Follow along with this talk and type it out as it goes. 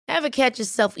Ever catch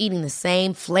yourself eating the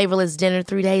same flavorless dinner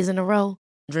 3 days in a row?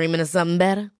 Dreaming of something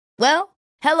better? Well,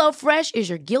 HelloFresh is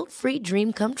your guilt-free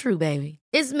dream come true, baby.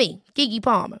 It's me, Keke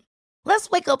Palmer. Let's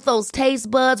wake up those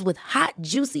taste buds with hot,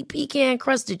 juicy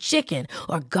pecan-crusted chicken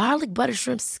or garlic butter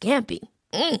shrimp scampi.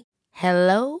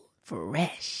 Hello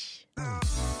Fresh.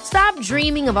 Stop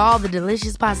dreaming of all the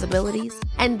delicious possibilities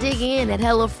and dig in at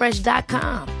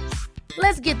HelloFresh.com.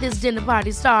 Let's get this dinner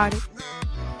party started.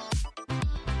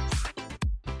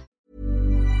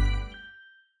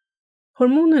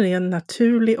 Hormoner är en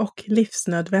naturlig och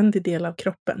livsnödvändig del av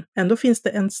kroppen. Ändå finns det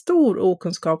en stor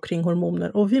okunskap kring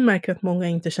hormoner och vi märker att många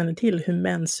inte känner till hur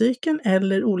menscykeln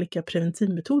eller olika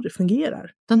preventivmetoder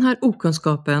fungerar. Den här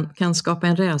okunskapen kan skapa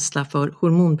en rädsla för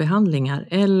hormonbehandlingar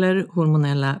eller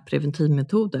hormonella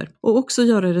preventivmetoder och också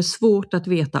göra det svårt att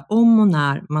veta om och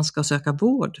när man ska söka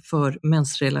vård för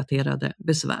mensrelaterade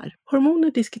besvär.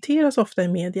 Hormoner diskuteras ofta i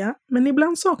media, men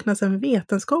ibland saknas en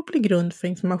vetenskaplig grund för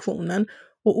informationen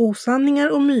och osanningar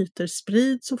och myter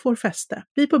sprids och får fäste.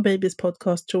 Vi på Babys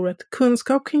podcast tror att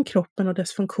kunskap kring kroppen och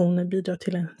dess funktioner bidrar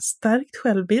till en stärkt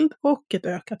självbild och ett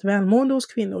ökat välmående hos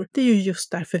kvinnor. Det är ju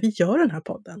just därför vi gör den här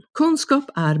podden. Kunskap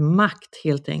är makt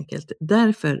helt enkelt.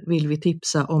 Därför vill vi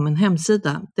tipsa om en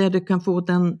hemsida där du kan få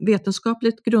den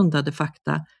vetenskapligt grundade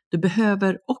fakta du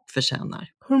behöver och förtjänar.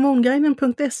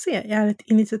 Hormonguiden.se är ett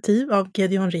initiativ av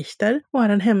Gedeon Richter och är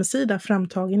en hemsida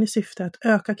framtagen i syfte att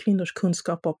öka kvinnors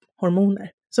kunskap om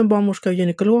hormoner. Som barnmorska och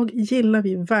gynekolog gillar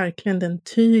vi verkligen den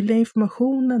tydliga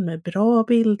informationen med bra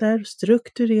bilder,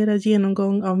 strukturerad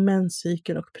genomgång av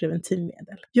menscykel och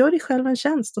preventivmedel. Gör dig själv en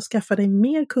tjänst och skaffa dig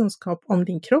mer kunskap om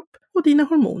din kropp och dina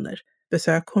hormoner.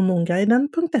 Besök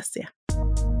hormonguiden.se.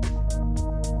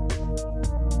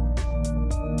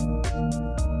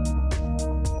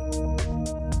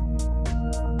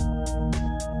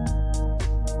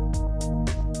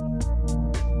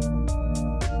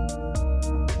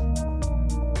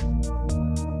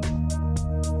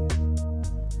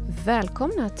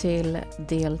 Välkomna till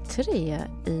del 3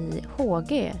 i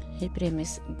HG,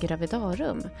 Hyperemis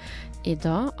gravidarum.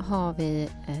 Idag har vi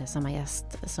samma gäst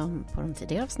som på de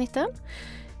tidigare avsnitten.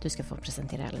 Du ska få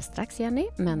presentera alldeles strax, Jenny.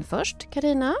 Men först,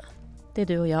 Carina, det är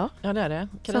du och jag. Ja, det är det.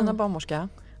 Carina barnmorska.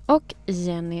 Och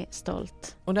Jenny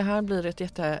Stolt. Och det här blir ett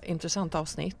jätteintressant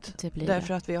avsnitt.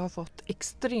 Därför att vi har fått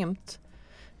extremt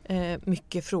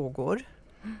mycket frågor.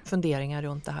 Funderingar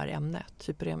runt det här ämnet,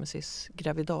 hyperemesis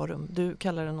gravidarum. Du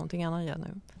kallar det någonting annat igen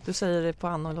nu. Du säger det på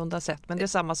annorlunda sätt, men det är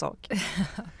samma sak.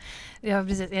 Ja,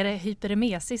 precis. Är det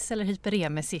hyperemesis eller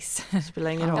hyperemesis? Det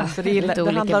spelar ingen roll, för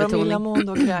det handlar om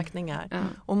illamående och kräkningar.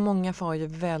 Och många får ju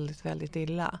väldigt, väldigt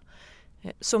illa.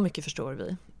 Så mycket förstår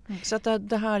vi. Så att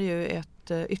det här är ju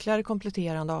ett ytterligare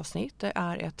kompletterande avsnitt. Det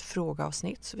är ett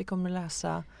frågeavsnitt, så vi kommer att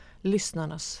läsa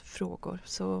lyssnarnas frågor.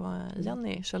 Så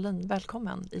Jenny, Charlene,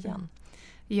 välkommen igen.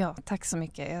 Ja, tack så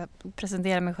mycket. Jag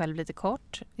presenterar mig själv lite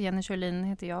kort. Jenny Charlene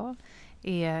heter jag.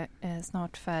 Är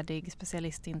snart färdig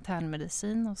specialist i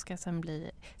internmedicin och ska sedan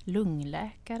bli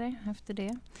lungläkare efter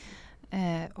det.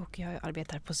 Och jag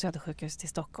arbetar på Södersjukhuset i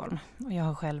Stockholm. Och jag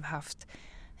har själv haft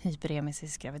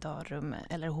hyperemesis gravidarum,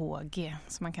 eller HG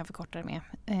som man kan förkorta det med,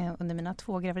 under mina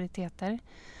 2 graviditeter.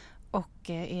 Och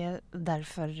är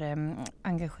därför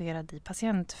engagerad i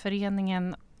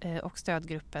patientföreningen och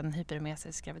stödgruppen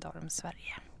Hyperemesis gravidarum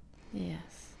Sverige.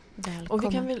 Yes. Och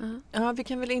vi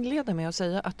kan väl inleda med att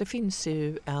säga att det finns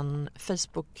ju en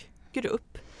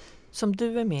Facebookgrupp som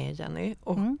du är med i, Jenny,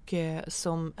 och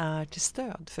som är till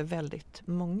stöd för väldigt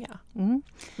många.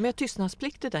 Med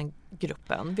tystnadsplikt i den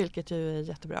gruppen, vilket ju är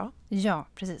jättebra. Ja,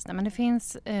 precis. Nej, men det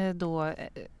finns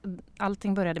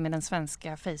allting började med den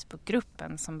svenska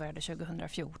Facebookgruppen som började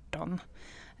 2014.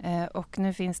 Och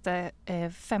nu finns det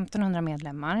 1500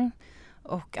 medlemmar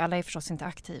och alla är förstås inte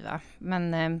aktiva.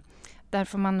 Men där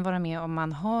får man vara med om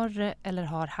man har eller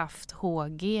har haft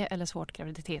HG eller svårt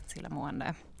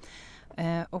graviditetsillamående.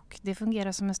 Och det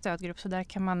fungerar som en stödgrupp, så där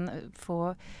kan man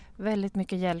få väldigt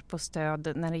mycket hjälp och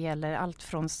stöd när det gäller allt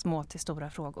från små till stora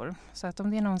frågor. Så att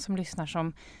om det är någon som lyssnar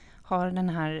som har den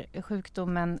här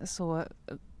sjukdomen så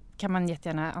kan man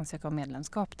jättegärna ansöka om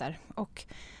medlemskap där. Och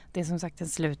det är som sagt en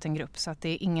sluten grupp, så att det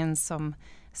är ingen som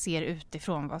ser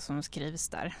utifrån vad som skrivs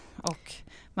där. Och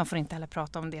man får inte heller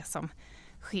prata om det som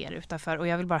sker utanför. Och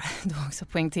jag vill bara då också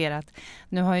poängtera att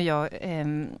nu har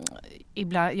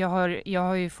jag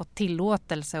har ju fått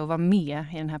tillåtelse att vara med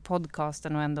i den här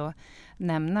podcasten och ändå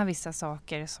nämna vissa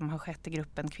saker som har skett i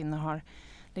gruppen. Kvinnor har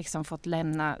liksom fått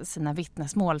lämna sina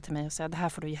vittnesmål till mig och säga det här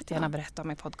får du jättegärna berätta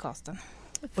om i podcasten.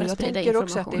 Och jag tänker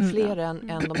också att det är fler än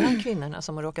de här kvinnorna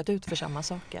som har råkat ut för samma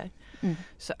saker.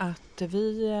 Så att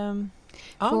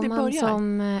Ja, vi börjar. Jag har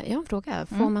en fråga.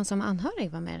 Får man som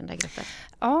anhörig vara med i den där gruppen?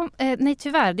 Ja, nej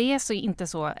tyvärr, det är så inte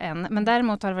så än. Men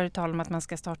däremot har det varit tal om att man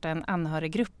ska starta en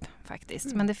anhöriggrupp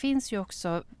faktiskt. Men det finns ju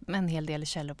också en hel del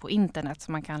källor på internet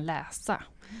som man kan läsa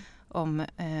om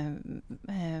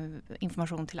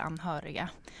information till anhöriga.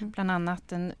 Bland annat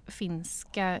den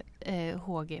finska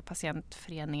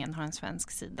HG-patientföreningen har en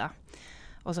svensk sida.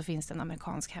 Och så finns det en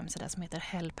amerikansk hemsida som heter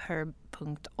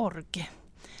helpher.org.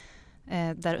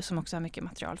 Där som också har mycket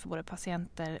material för både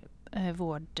patienter,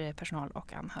 vårdpersonal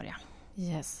och anhöriga.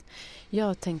 Yes.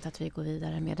 Jag tänkte att vi går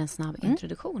vidare med en snabb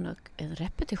introduktion och en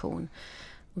repetition.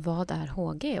 Vad är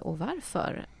HG och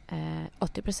varför?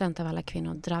 80% av alla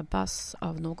kvinnor drabbas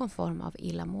av någon form av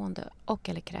illamående och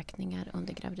eller kräkningar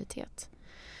under graviditet.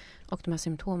 Och de här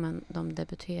symptomen de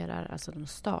debuterar, alltså de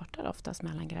startar oftast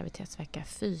mellan graviditetsvecka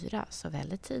 4, så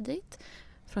väldigt tidigt,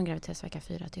 från graviditetsvecka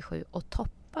 4 till 7 och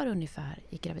toppar ungefär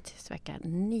i graviditetsvecka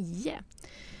 9.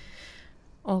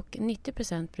 Och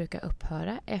 90% brukar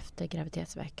upphöra efter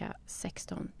graviditetsvecka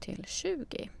 16 till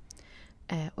 20.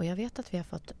 Och jag vet att vi har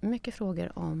fått mycket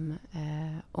frågor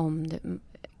om det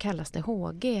kallas det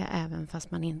HG även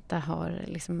fast man inte har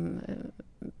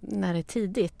när det är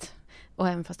tidigt och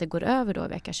även fast det går över då i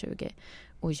vecka 20.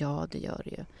 Och ja, det gör det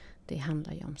ju. Det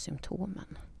handlar ju om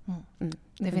symptomen.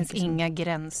 Det finns inga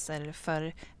gränser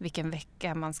för vilken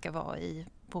vecka man ska vara i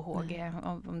på HG.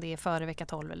 Om det är före vecka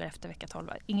 12 eller efter vecka 12.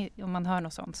 Om man hör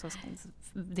något sånt så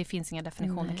det finns inga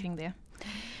definitioner kring det.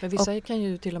 Men vissa kan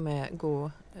ju till och med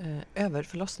gå över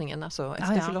förlossningen, alltså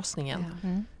efter förlossningen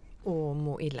och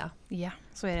må illa. Ja,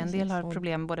 så är det. En del har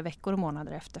problem både veckor och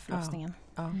månader efter förlossningen.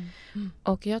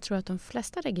 Och jag tror att de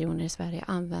flesta regioner i Sverige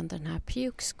använder den här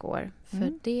Puke Score.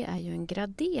 För det är ju en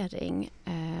gradering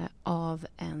av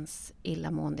ens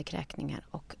illamående, kräkningar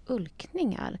och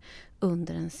ulkningar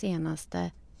under den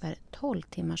senaste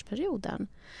 12-timmarsperioden.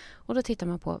 Och då tittar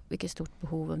man på vilket stort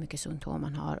behov och mycket symptom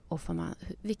man har och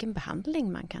vilken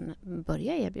behandling man kan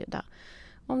börja erbjuda.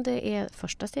 Om det är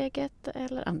första steget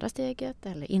eller andra steget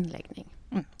eller inläggning.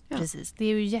 Precis, det är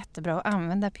ju jättebra att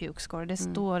använda Puke Score. Det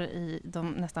står i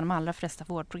nästan de allra flesta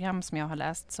vårdprogram som jag har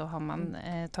läst, så har man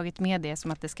tagit med det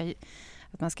som att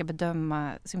man ska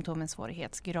bedöma symptomens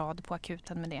svårighetsgrad på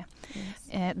akuten med det.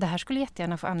 Yes. Det här skulle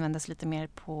jättegärna få användas lite mer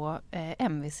på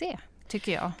MVC,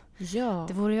 tycker jag. Ja.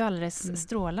 Det vore ju alldeles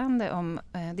strålande om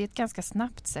det är ett ganska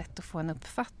snabbt sätt att få en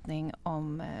uppfattning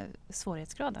om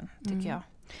svårighetsgraden, tycker jag.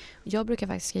 Jag brukar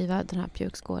faktiskt skriva den här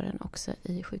Puke-scoren också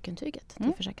i sjukintyget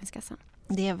till Försäkringskassan.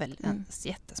 Det är väl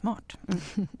jättesmart.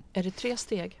 Är det 3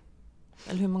 steg?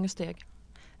 Eller hur många steg?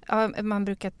 Ja, man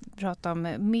brukar prata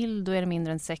om mild, då är det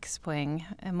mindre än 6 poäng.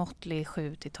 Måttlig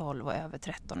 7-12 och över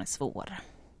 13 är svår.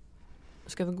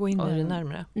 Ska vi gå in i det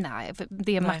närmare? Nej, för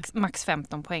det är max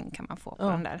 15 poäng kan man få på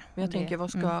den där. Men jag tänker,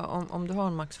 om du har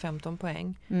en max 15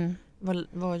 poäng,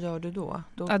 vad gör du då?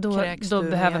 Då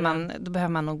behöver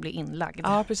man nog bli inlagd.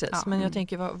 Ja, precis. Ja. Men jag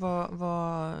tänker,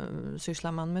 vad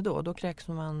sysslar man med då? Då kräks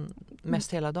man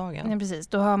mest hela dagen. Ja, precis.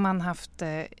 Då har man haft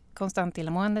konstant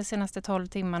illamående de senaste 12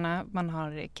 timmarna. Man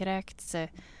har kräkts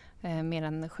mer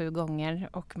än 7 gånger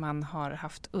och man har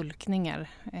haft ulkningar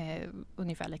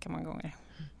ungefär lika många gånger.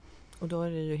 Och då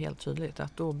är det ju helt tydligt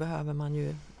att då behöver man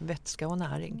ju vätska och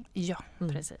näring. Ja,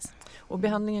 precis. Och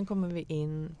behandlingen kommer vi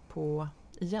in på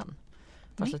igen,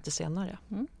 fast lite senare.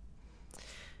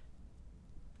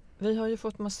 Vi har ju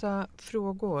fått massa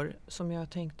frågor som jag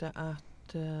tänkte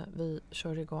att vi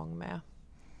kör igång med.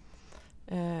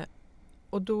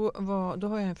 Och då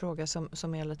har jag en fråga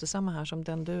som är lite samma här som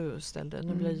den du ställde.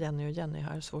 Nu blir Jenny och Jenny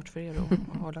här, svårt för er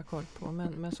att hålla koll på,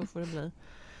 men så får det bli.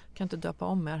 Kan inte döpa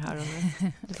om er här och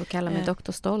nu. Du får kalla mig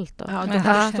Dr. Stolt då. Ja,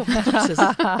 Dr. Stolt, precis.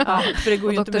 Ja, för det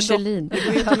går ju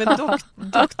inte med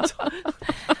doktor.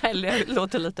 Eller jag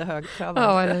låter lite högprövad.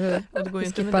 Ja, eller hur? Och det går ju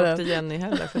inte med Dr. Jenny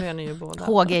heller, för det är ni ju båda.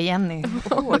 HG-Jenny.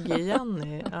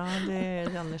 HG-Jenny, ja det är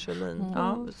Jenny Sjölin.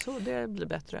 Ja, så det blir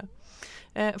bättre.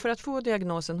 För att få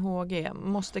diagnosen HG,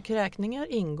 måste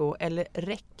kräkningar ingå eller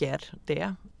räcker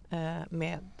det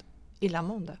med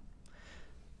illamående?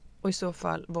 Och i så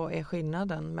fall, vad är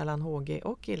skillnaden mellan HG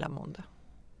och illamående?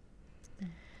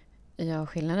 Ja,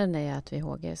 skillnaden är att vid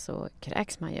HG så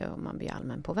kräks man ju om man blir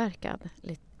allmän påverkad.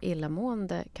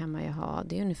 Illamående kan man ju ha,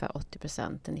 det är ungefär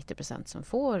 80-90% som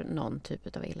får någon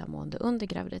typ av illamående under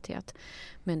graviditet.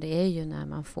 Men det är ju när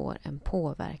man får en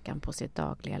påverkan på sitt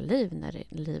dagliga liv, när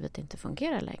livet inte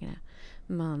fungerar längre.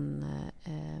 Man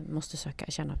måste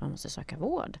känna att man måste söka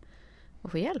vård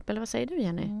och få hjälp, eller vad säger du,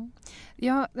 Jenny?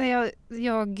 Ja,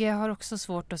 jag har också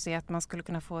svårt att se att man skulle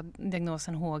kunna få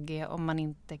diagnosen HG om man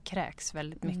inte kräks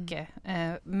väldigt mycket.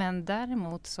 Men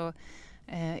däremot så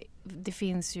Det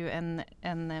finns ju en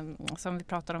som vi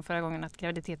pratade om förra gången, att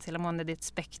graviditetsillamående, det är ett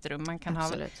spektrum. Man kan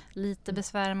ha lite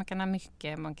besvär, man kan ha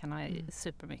mycket, man kan ha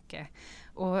supermycket.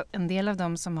 Och en del av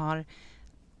dem som har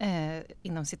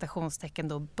inom citationstecken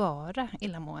då bara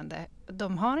illamående,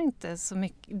 de har inte så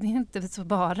mycket, det är inte så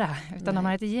bara, utan de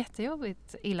har ett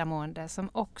jättejobbigt illamående som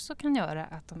också kan göra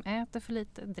att de äter för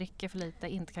lite, dricker för lite,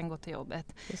 inte kan gå till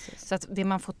jobbet. Precis. Så att det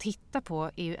man får titta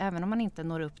på är ju, även om man inte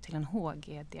når upp till en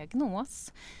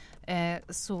HG-diagnos,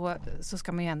 så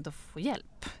ska man ju ändå få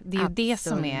hjälp. Det är ju det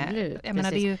som är, jag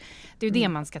menar, det är ju det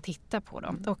man ska titta på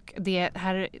då. Och det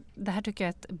här tycker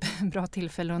jag är ett bra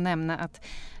tillfälle att nämna, att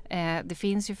det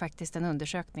finns ju faktiskt en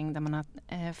undersökning där man har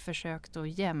försökt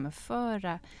att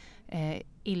jämföra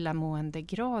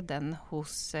illamåendegraden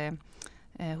hos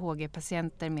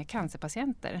HG-patienter med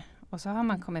cancerpatienter. Och så har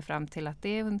man kommit fram till att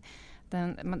det är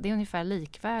ungefär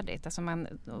likvärdigt. Alltså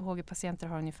HG-patienter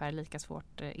har ungefär lika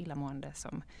svårt illamående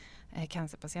som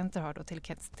cancerpatienter har då, till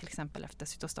exempel efter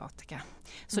cytostatika.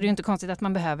 Så det är ju inte konstigt att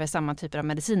man behöver samma typer av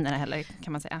mediciner heller,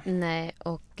 kan man säga. Nej,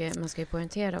 och man ska ju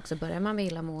poängtera också, börjar man med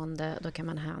illamående, då kan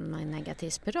man hamna i en negativ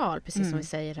spiral, precis som vi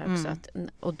säger här också.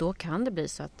 Och då kan det bli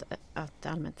så att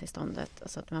allmäntillståndet,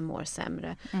 alltså att man mår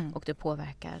sämre och det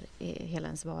påverkar hela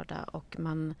ens vardag, och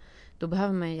då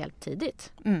behöver man ju hjälp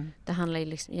tidigt. Det handlar ju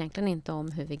liksom egentligen inte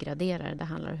om hur vi graderar, det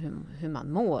handlar om hur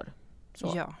man mår.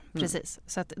 Så. Ja, precis.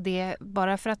 Så att det,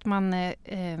 bara för att man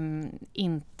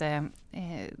inte...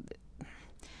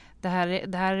 Det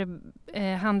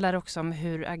här handlar också om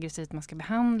hur aggressivt man ska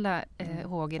behandla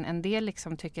HG:n. En del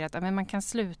liksom tycker att man kan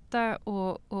sluta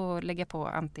och lägga på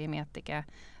antiemetika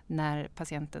när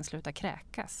patienten slutar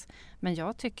kräkas. Men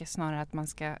jag tycker snarare att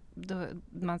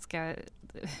man ska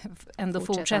ändå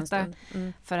fortsätta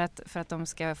för att de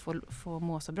ska få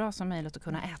må så bra som möjligt och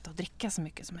kunna äta och dricka så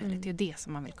mycket som möjligt. Det är det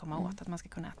som man vill komma åt, att man ska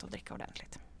kunna äta och dricka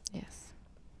ordentligt. Yes.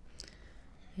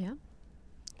 Ja.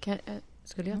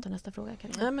 Skulle jag ta nästa fråga?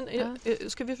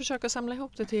 Ska vi försöka samla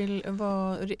ihop det till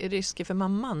vad risker för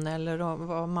mamman eller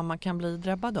vad mamma kan bli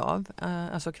drabbad av,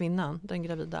 alltså kvinnan, den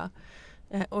gravida.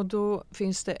 Och då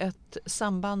finns det ett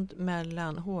samband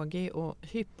mellan HG och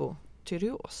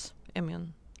hypotyreos, är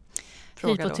min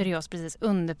fråga. Hypotyreos, precis.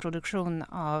 Underproduktion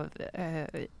av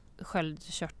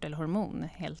sköldkörtelhormon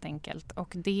helt enkelt.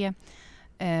 Och det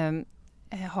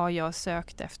har jag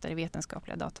sökt efter i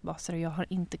vetenskapliga databaser och jag har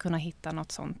inte kunnat hitta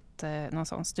någon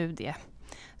sån studie.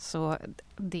 Så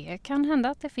det kan hända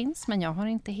att det finns, men jag har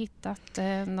inte hittat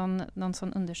någon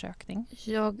sån undersökning.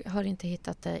 Jag har inte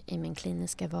hittat det i min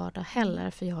kliniska vardag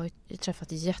heller, för jag har ju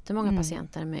träffat jättemånga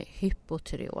patienter med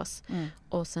hypotyreos.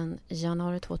 Och sen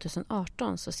januari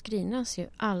 2018 så screenas ju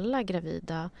alla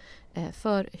gravida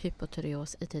för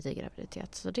hypotyreos i tidig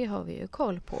graviditet. Så det har vi ju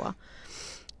koll på.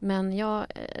 Men jag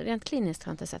rent kliniskt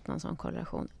har inte sett någon sån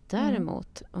korrelation.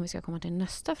 Däremot, om vi ska komma till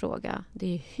nästa fråga,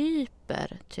 det är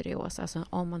hypertyreos, alltså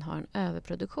om man har en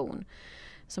överproduktion,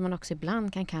 som man också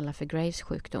ibland kan kalla för Graves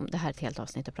sjukdom. Det här är ett helt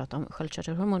avsnitt att prata om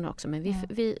sköldkörtelhormoner också, men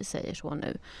vi säger så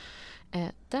nu.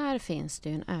 Där finns det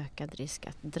ju en ökad risk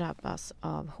att drabbas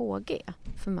av HG,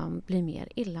 för man blir mer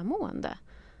illamående.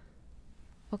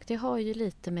 Och det har ju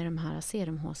lite med de här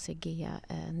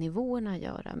serum-HCG-nivåerna att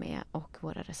göra med och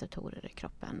våra receptorer i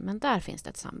kroppen. Men där finns det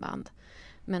ett samband.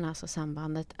 Men alltså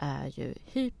sambandet är ju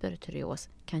hypertyreos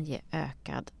kan ge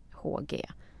ökad HG.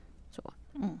 Så.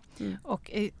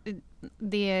 Och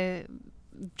det är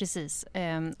precis.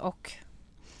 Och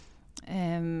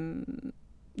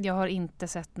jag har inte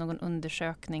sett någon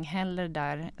undersökning heller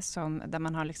där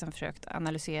man har liksom försökt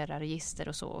analysera register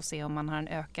och så och se om man har en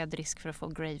ökad risk för att få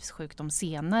Graves sjukdom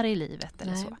senare i livet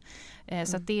eller så.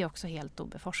 Så att det är också helt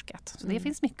obeforskat. Så det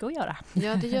finns mycket att göra.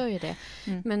 Ja, det gör ju det.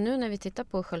 Men nu när vi tittar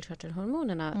på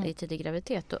sköldkörtelhormonerna i tidig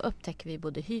graviditet, då upptäcker vi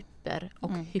både hyper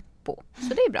och hypo. Så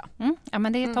det är bra. Ja,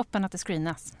 men det är toppen att det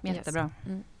screenas. Jättebra.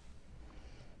 Yes.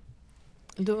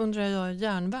 Då undrar jag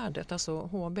järnvärdet, alltså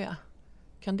HB.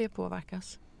 Kan det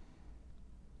påverkas?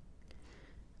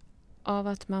 Av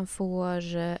att man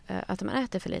att man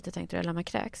äter för lite, tänkte du, eller man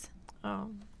kräks? Ja,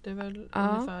 det är väl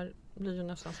ungefär, blir ju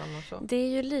nästan samma så. Det är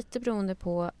ju lite beroende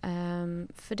på,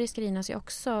 för det screenas ju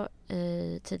också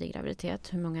i tidig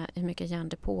graviditet hur mycket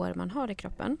järndepåer man har i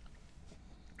kroppen.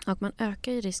 Och man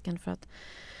ökar ju risken för att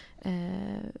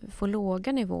få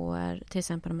låga nivåer, till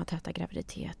exempel om man har täta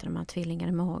graviditeter, om man har tvillingar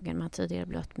i magen, man har tidigare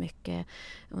blött mycket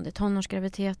under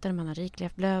tonårsgraviditeter, man har rikliga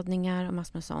blödningar och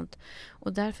massor med sånt.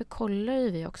 Och därför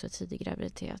kollar vi också tidig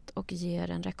graviditet och ger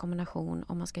en rekommendation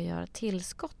om man ska göra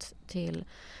tillskott till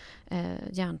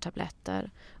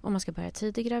järntabletter om man ska börja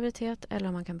tidig graviditet eller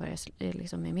om man kan börja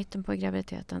liksom i mitten på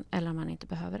graviditeten eller om man inte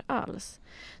behöver alls.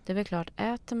 Det är väl klart,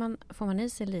 får man i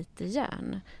sig lite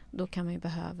järn, då kan man ju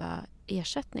behöva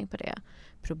ersättning på det.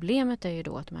 Problemet är ju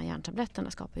då att de här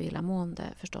järntabletterna skapar illamående,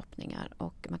 förstoppningar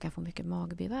och man kan få mycket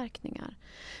magbiverkningar.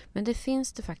 Men det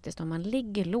finns det faktiskt, om man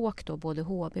ligger lågt då, både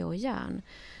HB och järn,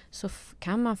 så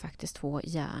kan man faktiskt få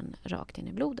järn rakt in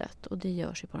i blodet. Och det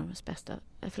görs ju på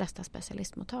de flesta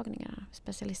specialistmottagningarna,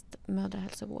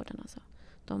 specialistmödrahälsovården, alltså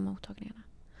de mottagningarna.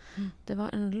 Det var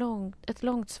ett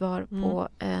långt svar på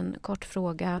en kort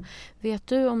fråga. Vet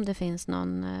du om det finns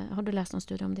har du läst någon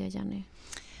studie om det, Jenny?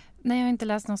 Nej, jag har inte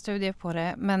läst någon studie på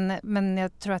det, men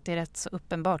jag tror att det är rätt så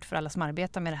uppenbart för alla som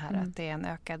arbetar med det här att det är en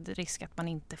ökad risk att man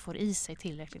inte får i sig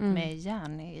tillräckligt med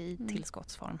järn i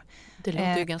tillskottsform. Det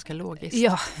låter ju ganska logiskt.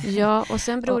 Ja, och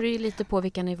sen beror det ju lite på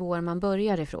vilka nivåer man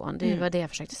börjar ifrån. Det var det jag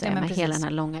försökte säga med hela den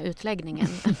här långa utläggningen.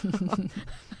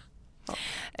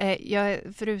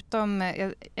 Förutom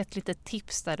ett litet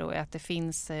tips där då är att det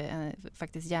finns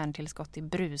faktiskt järntillskott i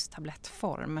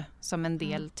brustablettform som en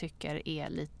del tycker är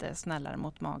lite snällare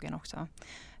mot magen också.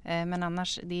 Men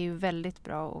annars, det är ju väldigt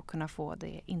bra att kunna få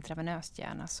det intravenöst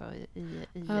järn. Alltså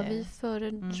ja, vi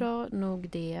föredrar nog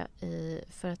det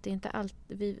för att det inte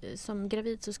alltid, som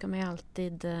gravid så ska man ju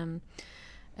alltid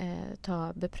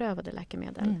ta beprövade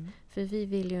läkemedel. För vi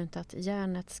vill ju inte att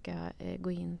järnet ska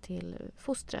gå in till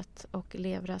fostret och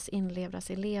inlevras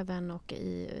i levern och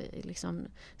i liksom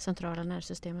centrala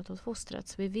nervsystemet hos fostret.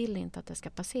 Så vi vill inte att det ska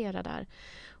passera där.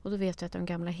 Och då vet vi att de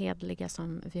gamla hedliga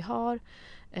som vi har,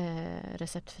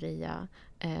 receptfria,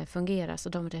 fungerar. Så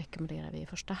de rekommenderar vi i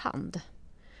första hand.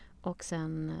 Och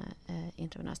sen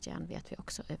intravenöst järn vet vi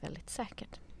också är väldigt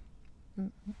säkert.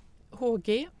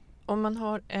 HG. Om man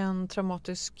har en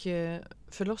traumatisk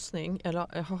förlossning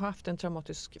eller har haft en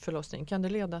traumatisk förlossning, kan det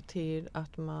leda till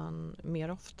att man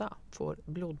mer ofta får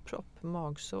blodpropp,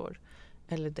 magsår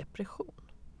eller depression?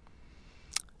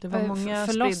 Det var många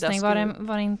förlossning,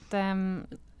 var det inte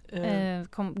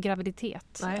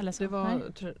graviditet? Nej, eller så? Det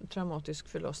var traumatisk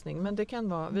förlossning, men det kan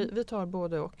vara, vi tar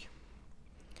både och.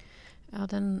 Ja,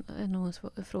 den är nog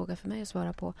en fråga för mig att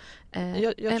svara på.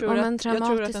 Jag tror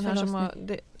att den här som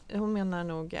hon menar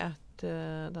nog att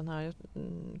den här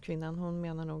kvinnan, hon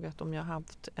menar nog att om jag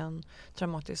haft en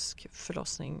traumatisk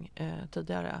förlossning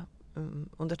tidigare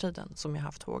under tiden som jag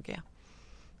haft HG,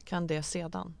 kan det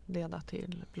sedan leda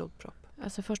till blodpropp.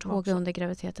 Alltså först HG under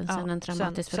graviditeten, sen en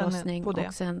traumatisk förlossning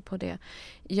och sen på det.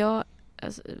 Ja,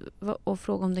 alltså, och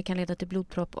fråga om det kan leda till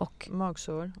blodpropp och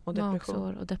magsår och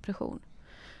depression.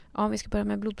 Ja, om vi ska börja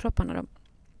med blodpropparna då.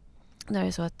 Det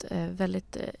är så att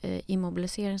väldigt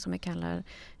immobilisering, som vi kallar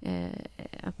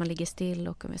att man ligger still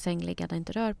och med sängliggande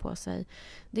inte rör på sig,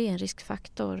 det är en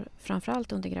riskfaktor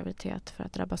framförallt under graviditet för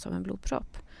att drabbas av en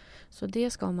blodpropp. Så det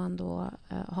ska man då,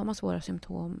 har man svåra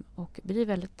symptom och blir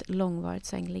väldigt långvarigt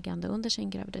sängliggande under sin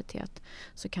graviditet,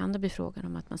 så kan det bli frågan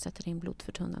om att man sätter in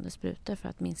blodförtunnande sprutor för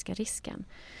att minska risken.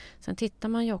 Sen tittar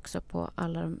man ju också på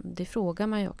det frågar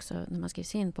man ju också när man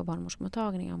skrivs in på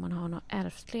barnmorskemottagningen om man har några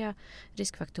ärftliga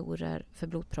riskfaktorer för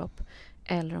blodpropp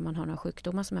eller om man har några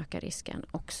sjukdomar som ökar risken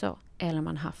också, eller om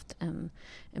man haft en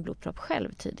blodpropp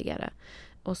själv tidigare.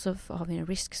 Och så har vi en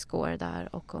risk score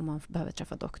där, och om man behöver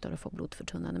träffa doktor och få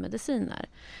blodförtunnande mediciner.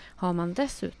 Har man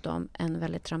dessutom en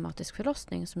väldigt traumatisk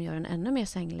förlossning som gör en ännu mer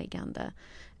sängliggande,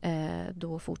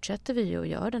 då fortsätter vi ju att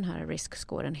göra den här risk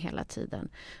scoren hela tiden.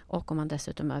 Och om man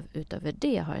dessutom utöver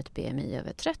det har ett BMI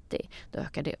över 30, då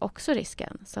ökar det också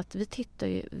risken. Så att vi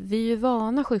är ju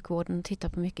vana sjukvården att titta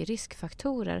på mycket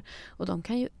riskfaktorer, och de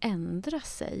kan ju ändra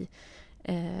sig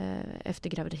efter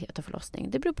graviditet och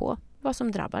förlossning. Det beror på vad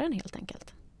som drabbar en helt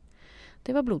enkelt.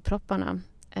 Det var blodpropparna.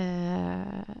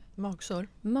 Magsår?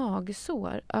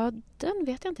 Ja, den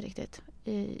vet jag inte riktigt.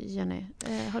 Jenny,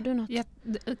 har du något? Ja,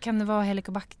 kan det vara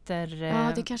helicobacter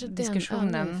ja, det kanske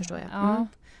diskussionen? Den, förstår jag.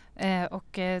 Ja.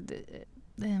 Och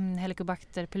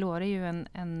Helicobacter pylori är ju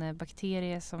en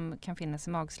bakterie som kan finnas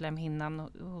i magslemhinnan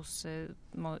hos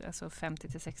alltså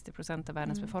 50-60% av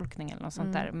världens befolkning eller något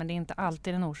sånt där. Men det är inte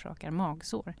alltid den orsakar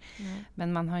magsår.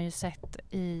 Men man har ju sett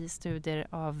i studier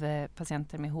av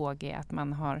patienter med HG att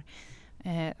man har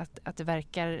att det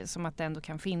verkar som att det ändå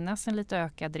kan finnas en lite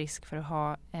ökad risk för att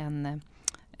ha en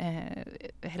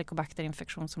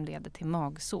helicobacterinfektion som leder till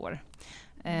magsår.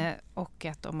 Och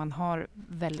att om man har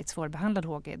väldigt svårbehandlad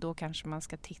HG, då kanske man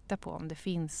ska titta på om det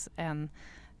finns en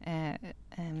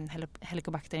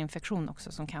helicobacterinfektion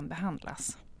också som kan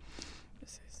behandlas.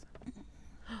 Precis.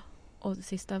 Och det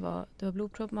sista var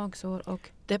blodpropp, magsår och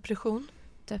depression.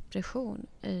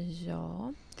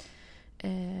 Ja.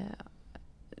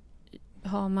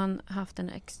 har man haft en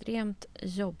extremt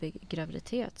jobbig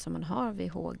graviditet som man har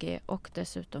vid HG och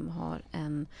dessutom har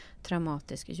en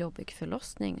traumatisk jobbig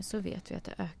förlossning, så vet vi att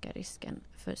det ökar risken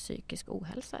för psykisk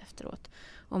ohälsa efteråt.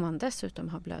 Om man dessutom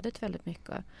har blödit väldigt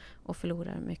mycket och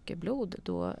förlorar mycket blod,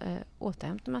 då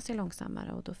återhämtar man sig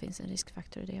långsammare och då finns en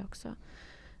riskfaktor i det också.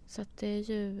 Så att det är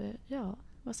ju,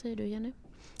 vad säger du, Jenny?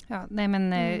 Ja, nej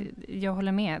men jag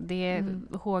håller med.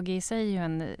 HG i sig är ju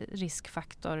en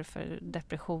riskfaktor för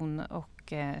depression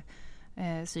och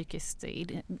psykiskt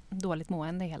dåligt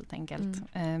mående helt enkelt.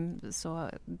 Så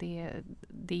det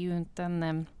är ju inte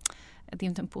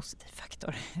en positiv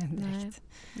faktor direkt.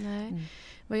 Nej.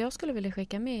 Vad jag skulle vilja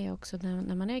skicka med är också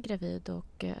när man är gravid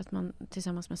och att man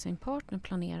tillsammans med sin partner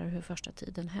planerar hur första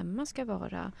tiden hemma ska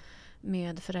vara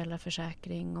med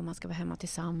föräldraförsäkring, om man ska vara hemma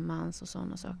tillsammans och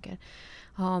sådana saker.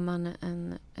 Har man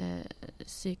en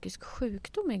psykisk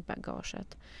sjukdom i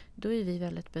bagaget, då är vi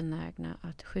väldigt benägna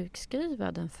att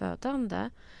sjukskriva den födande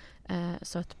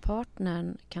så att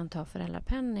partnern kan ta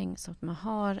föräldrapenning så att man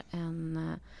har en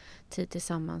tid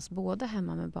tillsammans båda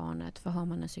hemma med barnet. För har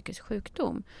man en psykisk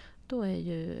sjukdom då är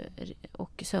ju,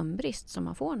 och sömnbrist som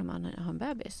man får när man har en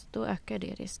bebis, då ökar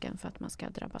det risken för att man ska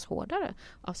drabbas hårdare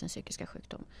av sin psykiska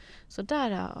sjukdom. Så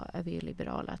där är vi ju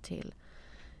liberala till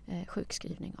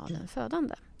sjukskrivning av den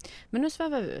födande. Men nu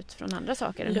svävar vi ut från andra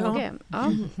saker än HG.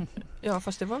 Ja,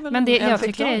 fast det var väl men jag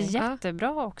tycker det är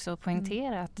jättebra också att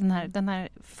poängtera att den här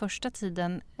första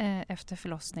tiden efter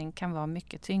förlossning kan vara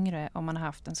mycket tyngre om man har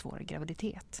haft en svår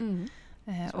graviditet.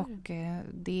 Och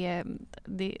det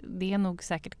är nog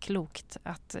säkert klokt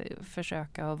att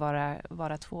försöka att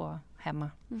vara två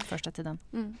hemma första tiden.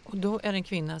 Och då är det en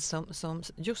kvinna som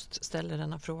just ställer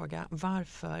denna fråga: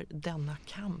 varför denna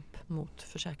kamp mot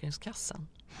Försäkringskassan?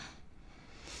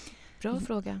 Bra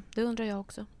fråga, det undrar jag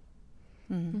också.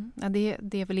 Ja,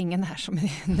 det är väl ingen här som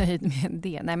är nöjd med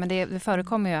det. Nej, men det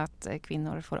förekommer ju att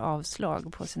kvinnor får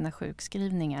avslag på sina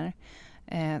sjukskrivningar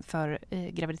för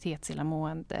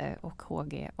graviditetsillamående och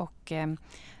HG. Och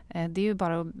det är ju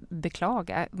bara att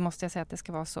beklaga, måste jag säga, att det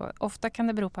ska vara så. Ofta kan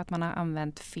det bero på att man har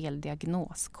använt fel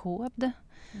diagnoskod.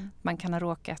 Man kan ha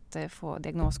råkat få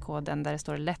diagnoskoden där det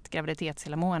står lätt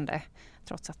graviditetsillamående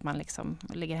trots att man liksom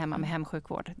ligger hemma med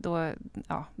hemsjukvård.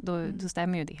 Då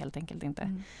stämmer ju det helt enkelt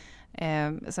inte.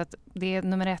 Så att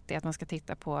nummer 1 är att man ska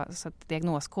titta på så att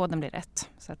diagnoskoden blir rätt.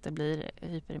 Så att det blir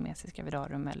hyperemesis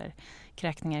gravidarum eller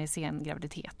kräkningar i sen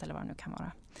graviditet eller vad det nu kan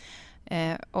vara.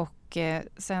 Och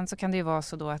sen så kan det ju vara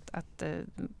så då att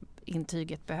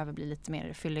intyget behöver bli lite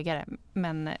mer fylligare.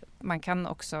 Men man kan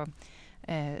också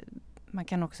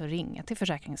ringa till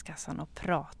Försäkringskassan och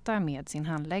prata med sin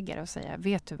handläggare och säga: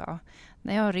 vet du vad,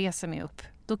 när jag reser mig upp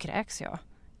då kräks jag.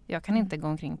 Jag kan inte gå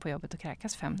omkring på jobbet och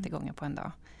kräkas 50 gånger på en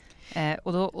dag.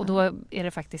 Och då är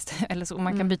det faktiskt, eller så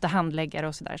man kan byta handläggare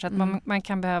och sådär. Så att man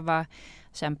kan behöva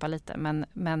kämpa lite,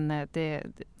 men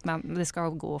det ska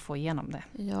gå att få igenom det.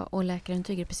 Ja, och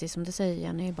läkarintyget, precis som du säger,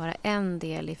 Jenny, är bara en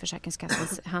del i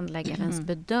Försäkringskassans handläggarens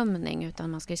bedömning, utan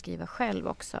man ska skriva själv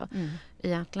också.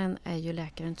 Egentligen är ju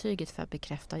läkarintyget för att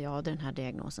bekräfta den här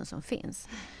diagnosen som finns.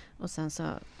 Och sen så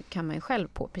kan man ju själv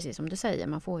precis som du säger,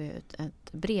 man får ju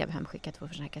ett brev hemskickat på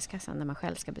Försäkringskassan där man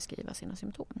själv ska beskriva sina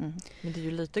symptom. Men det är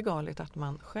ju lite galet att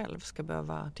man själv ska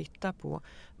behöva titta på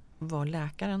vad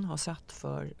läkaren har satt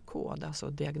för kod, alltså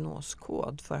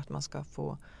diagnoskod, för att man ska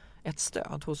få ett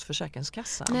stöd hos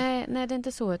Försäkringskassan. Nej, det är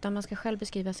inte så, utan man ska själv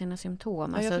beskriva sina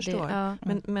symptom. Ja, jag förstår.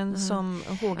 Men som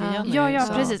HG-Jenny. Ja,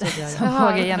 precis.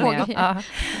 HG-Jenny.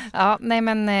 Ja, nej,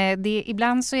 men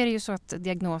ibland så är det ju så att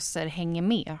diagnoser hänger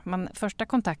med. Första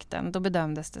kontakten, då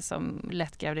bedömdes det som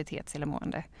lätt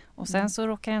graviditetsillamående. Och sen så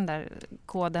råkar den där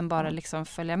koden bara liksom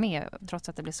följa med, trots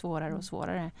att det blir svårare och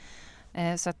svårare.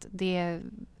 Så att det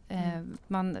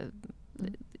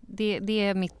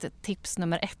är mitt tips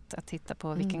nummer 1, att titta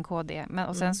på vilken kod det är. Men,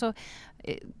 och sen så,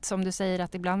 som du säger,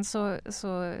 att ibland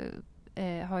så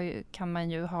kan man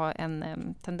ju ha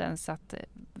en tendens att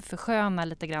försköna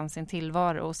lite grann sin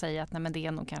tillvaro och säga att nej, men det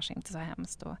är nog kanske inte så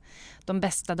hemskt. Och de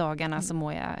bästa dagarna så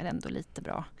mår jag ändå lite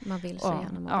bra. Man vill så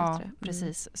gärna må bättre. Ja,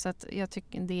 precis. Så att jag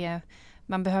tycker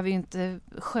man behöver ju inte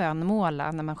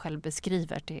skönmåla när man själv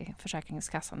beskriver till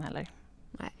Försäkringskassan heller.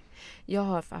 Nej. Jag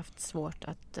har haft svårt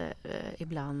att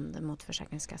ibland mot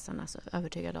Försäkringskassan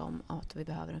övertygad om att vi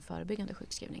behöver en förebyggande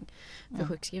sjukskrivning. För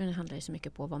sjukskrivning handlar ju så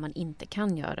mycket på vad man inte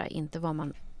kan göra, inte vad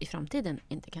man i framtiden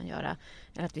inte kan göra.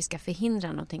 Eller att vi ska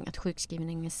förhindra någonting, att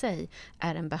sjukskrivning i sig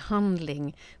är en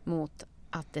behandling mot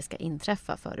att det ska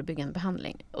inträffa förebyggande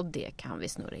behandling. Och det kan vi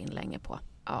snurra in länge på.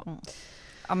 Ja.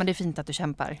 Ja, men det är fint att du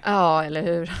kämpar. Ja, eller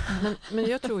hur? Men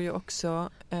jag tror ju också,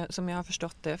 som jag har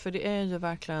förstått det, för det är ju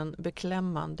verkligen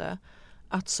beklämmande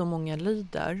att så många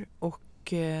lider och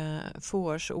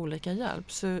får så olika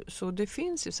hjälp. Så det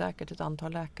finns ju säkert ett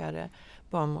antal läkare,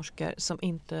 barnmorskor som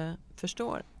inte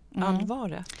förstår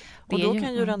allvaret. Och då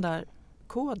kan ju den där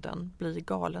koden bli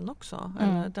galen också.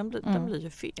 Eller den blir ju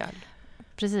fel.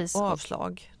 Precis. Och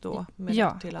avslag då.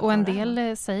 Till att och en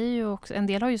del säger ju också, en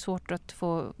del har ju svårt att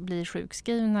få bli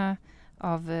sjukskrivna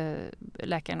av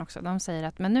läkaren också. De säger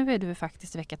att men nu är du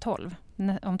faktiskt i vecka 12.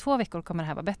 Om 2 veckor kommer det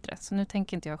här vara bättre. Så nu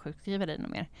tänker inte jag sjukskriva dig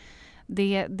något mer.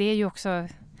 Det är ju också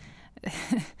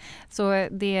så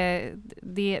det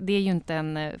är ju inte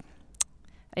en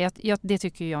det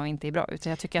tycker jag inte är bra, utan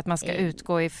jag tycker att man ska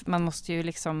man måste ju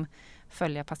liksom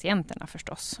följa patienterna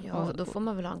förstås. Ja, och då får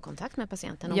man väl ha en kontakt med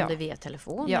patienten om det är via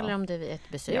telefon eller om det är ett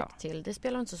besök till. Det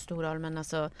spelar inte så stor roll, men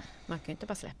alltså, man kan ju inte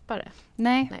bara släppa det.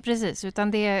 Nej. Precis.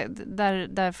 Utan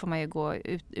där får man ju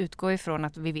utgå ifrån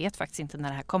att vi vet faktiskt inte när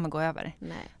det här kommer gå över.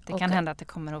 Nej. Det kan hända att det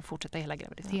kommer att fortsätta hela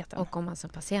graviditeten. Och om man som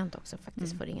patient också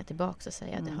faktiskt får ringa tillbaka och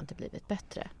säga att det har inte blivit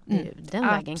bättre. Den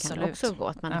vägen kan det också gå.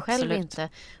 Att man själv inte,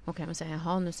 och kan man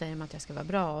säga, nu säger man att jag ska vara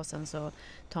bra, och sen så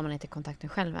tar man inte kontakten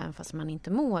själv även fast man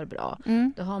inte mår bra.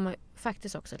 Då har man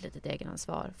faktiskt också ett litet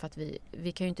egenansvar, för att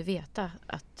vi kan ju inte veta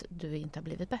att du inte har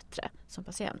blivit bättre som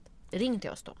patient. Ring till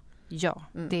oss då. Ja,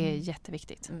 det är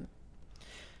jätteviktigt.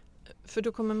 För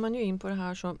då kommer man ju in på det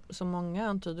här som många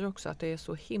antyder också, att det är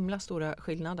så himla stora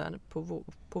skillnader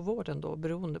på vården då,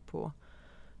 beroende på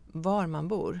var man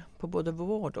bor, på både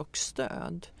vård och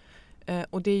stöd.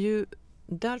 Och det är ju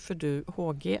därför du,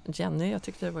 HG, Jenny, jag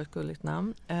tyckte det var ett gulligt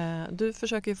namn, du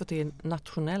försöker ju få till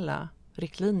nationella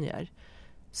riktlinjer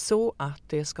så att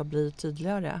det ska bli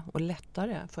tydligare och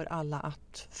lättare för alla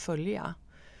att följa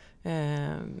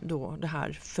då det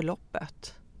här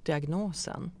förloppet,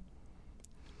 diagnosen.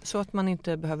 Så att man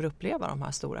inte behöver uppleva de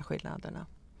här stora skillnaderna.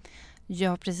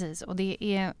 Ja, precis. Och det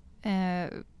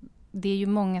är ju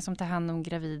många som tar hand om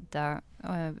gravida.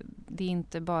 Det är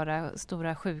inte bara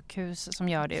stora sjukhus som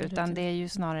gör det. Absolut. Utan det är ju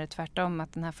snarare tvärtom,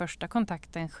 att den här första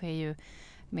kontakten sker ju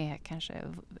med kanske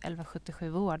 1177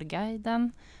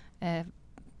 Vårdguiden.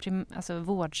 Alltså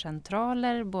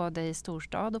vårdcentraler både i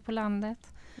storstad och på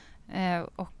landet.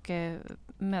 Och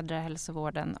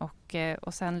mödrahälsovården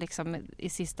och sen liksom i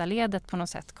sista ledet på något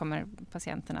sätt kommer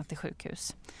patienterna till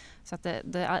sjukhus. Så att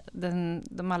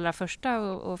de allra första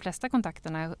och flesta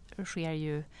kontakterna sker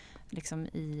ju liksom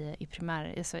i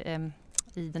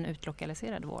den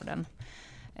utlokaliserade vården.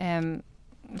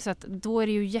 Så att då är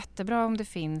det ju jättebra om det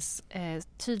finns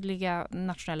tydliga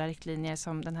nationella riktlinjer,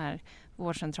 som den här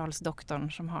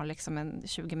vårdcentralsdoktorn som har liksom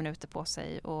 20 minuter på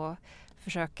sig och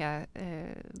försöka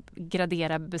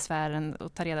gradera besvären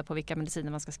och ta reda på vilka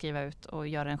mediciner man ska skriva ut och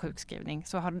göra en sjukskrivning.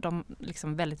 Så har de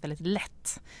liksom väldigt, väldigt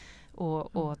lätt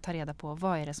att ta reda på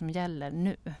vad är det som gäller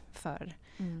nu för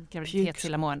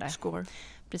graviditetsstillamående. Score.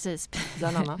 Precis.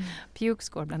 Bland annat. Puke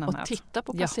score bland annat. Och titta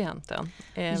på patienten.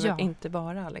 Inte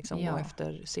bara liksom gå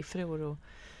efter siffror.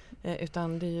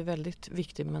 Utan det är ju väldigt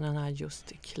viktigt med den här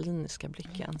just kliniska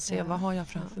blicken. Se vad har jag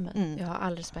framför mig. Jag har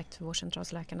all respekt för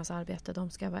vårdcentralsläkarnas arbete. De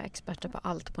ska vara experter på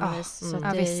allt på något vis. Så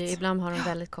att det är ju, ibland har de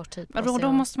väldigt kort tid på sig.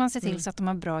 Då måste man se till så att de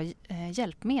har bra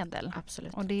hjälpmedel.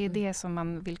 Absolut. Och det är det som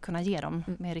man vill kunna ge dem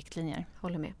med riktlinjer.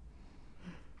 Håller med.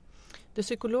 Det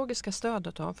psykologiska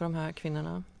stödet då för de här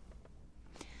kvinnorna?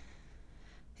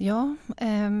 Ja,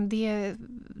 det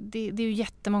är ju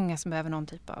jättemånga som behöver någon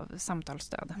typ av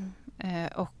samtalsstöd.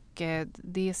 Och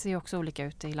det ser också olika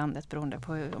ut i landet beroende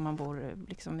på om man bor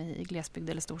liksom i glesbygd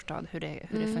eller storstad, hur det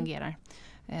fungerar.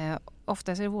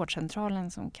 Ofta är det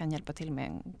vårdcentralen som kan hjälpa till med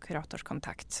en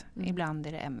kuratorskontakt. Ibland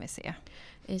är det MVC.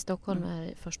 I Stockholm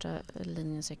är första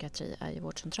linjen psykiatri är ju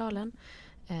vårdcentralen.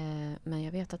 Men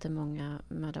jag vet att det är många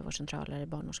mödravårdscentraler,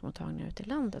 barnmorskemottagningar ute i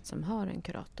landet som har en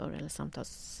kurator eller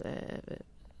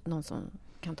någon som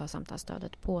kan ta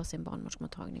samtalsstödet på sin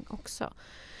barnmorskemottagning också.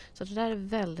 Så det där är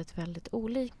väldigt, väldigt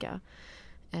olika.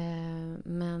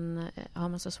 Men har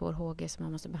man så svår HG som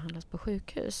man måste behandlas på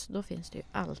sjukhus, då finns det ju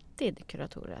alltid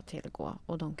kuratorer att tillgå,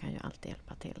 och de kan ju alltid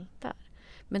hjälpa till där.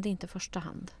 Men det är inte första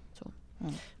hand så.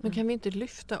 Men kan vi inte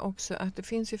lyfta också att det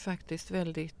finns ju faktiskt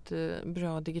väldigt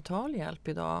bra digital hjälp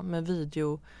idag med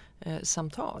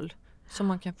videosamtal som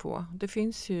man kan få. Det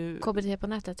finns ju KBT på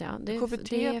nätet, ja. Det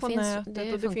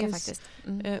finns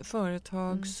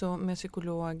företag med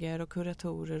psykologer och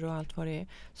kuratorer och allt vad det är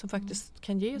som faktiskt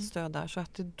kan ge stöd där, så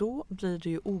att då blir det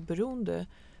ju oberoende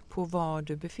på var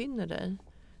du befinner dig.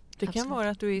 Det kan vara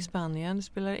att du är i Spanien, det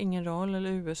spelar ingen roll, eller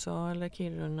USA eller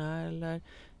Kiruna eller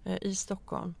i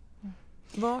Stockholm.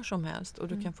 Var som helst, och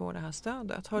du kan få det här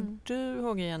stödet. Har du,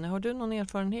 HG Jenny, har du någon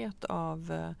erfarenhet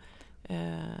av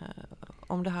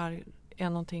om det här är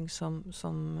någonting som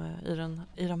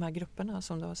i de här grupperna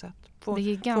som du har sett?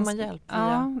 Får man hjälp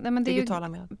via digitala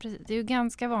medel? Det är ju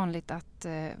ganska vanligt att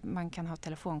man kan ha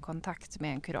telefonkontakt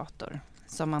med en kurator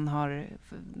som man har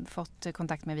fått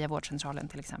kontakt med via vårdcentralen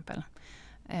till exempel.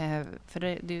 För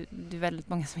det är väldigt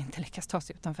många som inte lyckas ta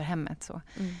sig utanför hemmet. Så.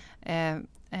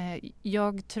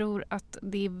 Jag tror att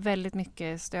det är väldigt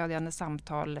mycket stödjande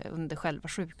samtal under själva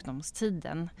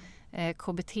sjukdomstiden.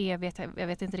 KBT, jag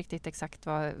vet inte riktigt exakt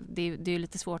vad... Det är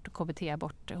lite svårt att KBT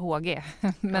bort HG.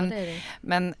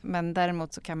 Men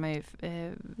däremot så kan man ju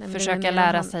försöka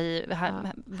lära sig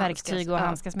verktyg och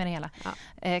handskas med det hela. Ja.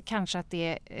 Kanske att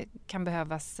det kan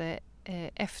behövas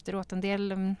efteråt.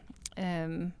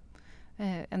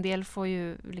 En del får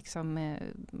ju liksom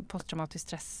posttraumatiskt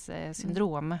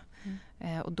stresssyndrom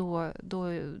och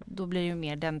då blir ju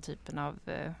mer den typen av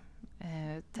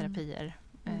terapier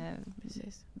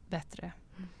bättre.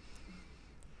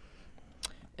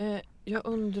 Jag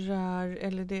undrar,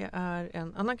 eller det är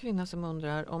en annan kvinna som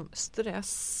undrar om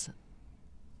stress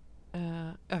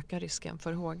ökar risken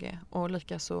för HG och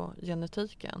likaså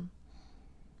genetiken.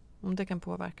 Om det kan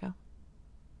påverka.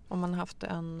 Om man har haft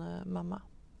en mamma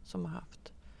som har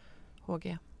haft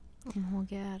HG. Om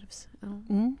HG ärvs. Ja.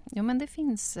 Ja, men det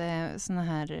finns såna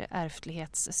här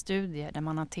ärftlighetsstudier där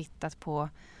man har tittat på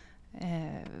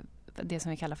det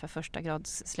som vi kallar för första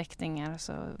grads släktingar,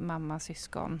 alltså mamma,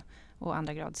 syskon och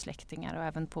andra grads släktingar och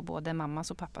även på både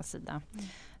mammas och pappas sida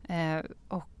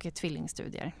och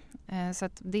tvillingstudier. Så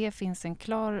att det finns en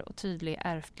klar och tydlig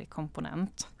ärftlig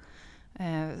komponent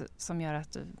som gör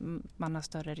att man har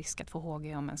större risk att få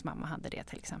HG om ens mamma hade det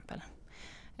till exempel.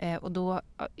 Och då,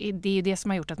 det är det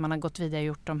som har gjort att man har gått vidare och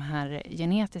gjort de här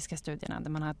genetiska studierna där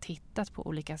man har tittat på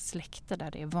olika släkter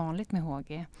där det är vanligt med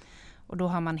HG. Och då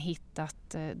har man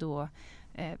hittat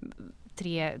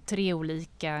tre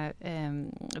olika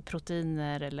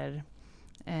proteiner eller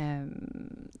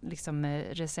liksom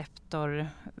receptor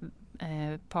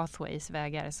pathways,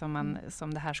 vägar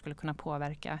som det här skulle kunna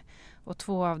påverka. Och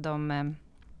 2 av dem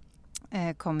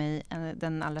kom i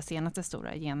den allra senaste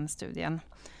stora genstudien.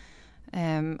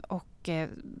 Och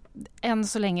än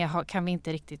så länge kan vi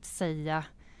inte riktigt säga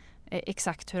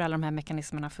exakt hur alla de här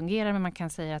mekanismerna fungerar, men man kan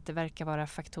säga att det verkar vara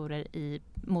faktorer i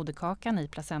moderkakan, i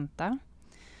placenta.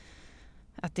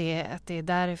 Att det är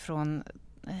därifrån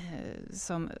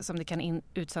som det kan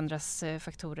utsöndras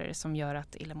faktorer som gör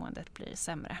att illamåendet blir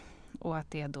sämre. Och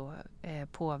att det då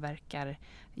påverkar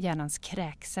hjärnans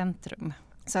kräkcentrum.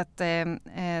 Så att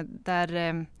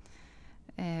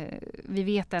vi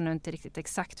vet ännu inte riktigt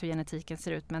exakt hur genetiken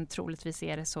ser ut, men troligtvis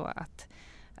är det så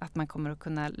att man kommer att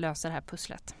kunna lösa det här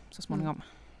pusslet så småningom.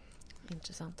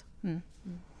 Intressant.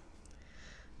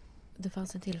 Det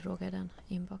fanns en till fråga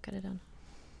inbakad i den.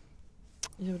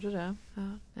 Gjorde det? Ja,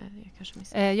 nej, jag kanske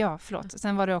missade. Ja, förlåt.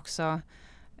 Sen var det också...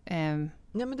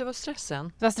 Nej, men det var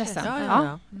stressen. Det var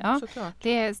stressen. Ja. Såklart.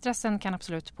 Stressen kan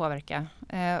absolut påverka.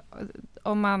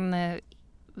 Om man...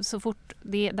 Så fort,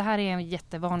 det här är en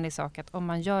jättevanlig sak att om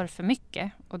man gör för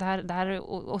mycket, och det här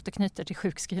återknyter till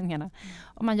sjukskrivningarna.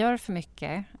 Om man gör för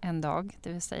mycket en dag,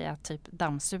 det vill säga typ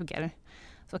dammsuger,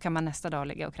 så kan man nästa dag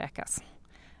ligga och kräkas.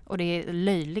 Och det är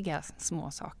löjliga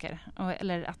små saker.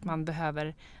 Eller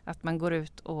att man går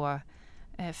ut och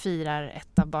firar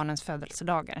ett av barnens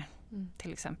födelsedagar.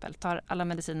 Till exempel. Tar alla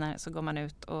mediciner så går man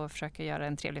ut och försöker göra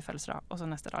en trevlig födelsedag och så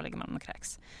nästa dag ligger man och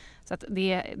kräks. Så att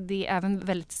det är även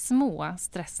väldigt små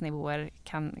stressnivåer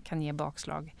kan ge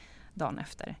bakslag dagen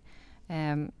efter.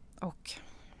 Och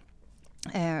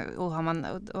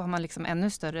har man liksom ännu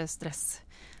större stress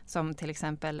som till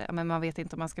exempel, men man vet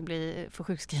inte om man ska få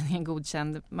sjukskrivningen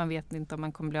godkänd, man vet inte om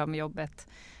man kommer bli av med jobbet,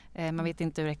 man vet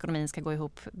inte hur ekonomin ska gå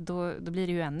ihop, då blir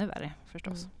det ju ännu värre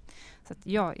förstås. Så att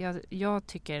jag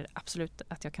tycker absolut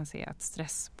att jag kan se att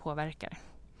stress påverkar.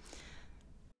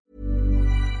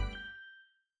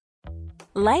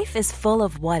 Life is full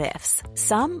of what-ifs.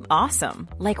 Some awesome,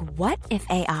 like what if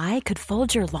AI could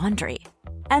fold your laundry?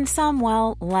 And some,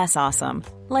 well, less awesome,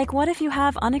 like what if you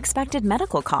have unexpected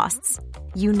medical costs?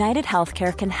 United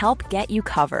Healthcare can help get you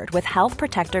covered with Health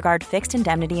Protector Guard fixed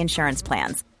indemnity insurance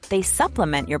plans. They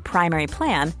supplement your primary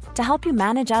plan to help you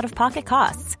manage out-of-pocket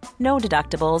costs. No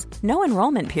deductibles, no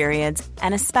enrollment periods,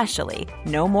 and especially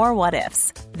no more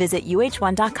what-ifs. Visit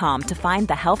uh1.com to find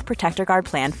the Health Protector Guard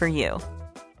plan for you.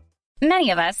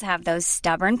 Many of us have those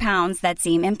stubborn pounds that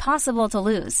seem impossible to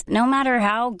lose, no matter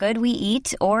how good we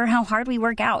eat or how hard we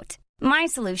work out. My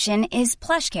solution is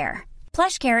PlushCare.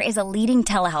 PlushCare is a leading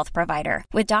telehealth provider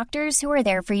with doctors who are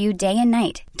there for you day and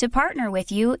night to partner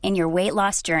with you in your weight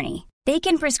loss journey. They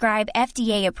can prescribe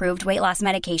FDA-approved weight loss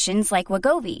medications like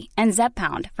Wegovy and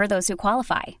Zepbound for those who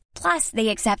qualify. Plus, they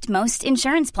accept most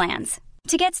insurance plans.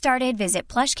 To get started, visit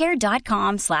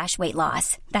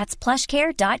plushcare.com/weightloss. That's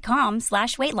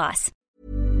plushcare.com/weightloss.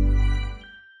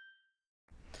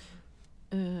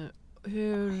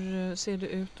 Hur ser det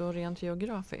ut då rent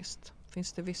geografiskt?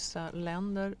 Finns det vissa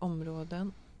länder,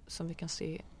 områden som vi kan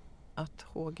se att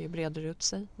HG breder ut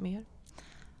sig mer?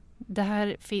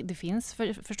 Det finns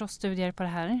förstås studier på det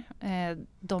här.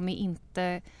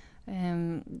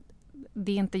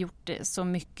 Det är inte gjort så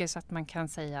mycket så att man kan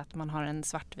säga att man har en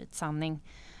svartvit sanning.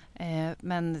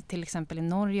 Men till exempel i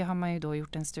Norge har man ju då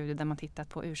gjort en studie där man tittat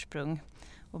på ursprung.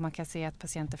 Och man kan se att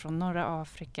patienter från norra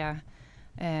Afrika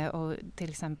och till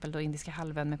exempel då Indiska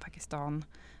halvön med Pakistan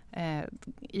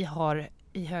i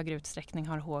högre utsträckning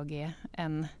har HG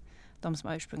än de som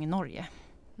har ursprung i Norge.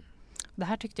 Det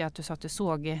här tyckte jag att du sa att du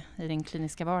såg i din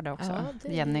kliniska vardag också. Ja,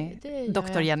 Jenny.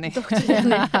 Doktor Jenny. Doktor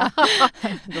Jenny.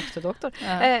 Doktor.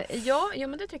 Ja,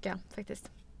 men det tycker jag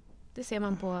faktiskt. Det ser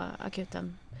man på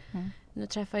akuten. Mm. Nu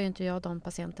träffar ju inte jag de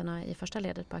patienterna i första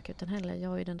ledet på akuten heller.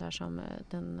 Jag är ju den där som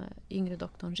den yngre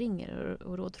doktorn ringer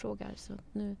och rådfrågar. Så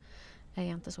nu är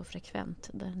jag inte så frekvent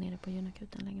där nere på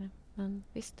gynakuten längre. Men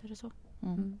visst är det så.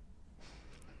 Mm.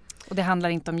 Och det handlar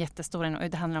inte om jättestora,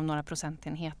 det handlar om några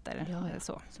procentenheter. Ja,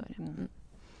 så är det. Mm.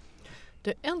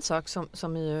 Det är en sak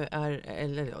som ju är,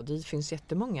 eller ja, det finns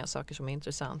jättemånga saker som är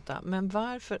intressanta. Men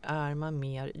varför är man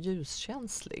mer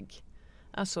ljuskänslig?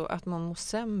 Alltså att man mår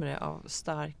sämre av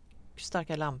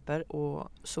starka lampor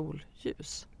och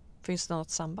solljus. Finns det något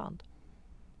samband?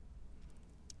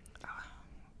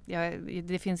 Ja,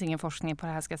 det finns ingen forskning på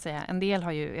det här ska jag säga.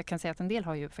 Jag kan säga att en del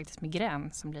har ju faktiskt migrän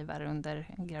som blir värre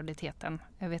under graviditeten.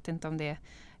 Jag vet inte om det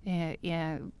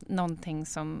är någonting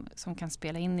som kan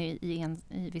spela in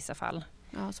i vissa fall.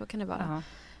 Ja, så kan det vara. Uh-huh.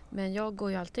 Men jag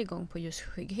går ju alltid igång på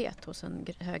ljusskygghet hos en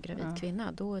höggravid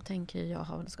kvinna. då tänker jag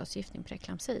havandeskapsförgiftning,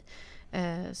 preeklamsi.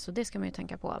 Så det ska man ju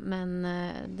tänka på. Men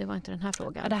det var inte den här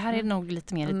frågan. Ja, det här är nog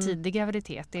lite mer i tidig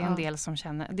graviditet. Det är en del som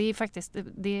känner... Det är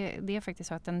faktiskt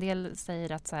så att en del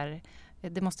säger att så här,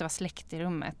 det måste vara släckt i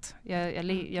rummet. Jag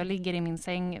ligger i min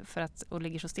säng och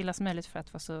ligger så stilla som möjligt för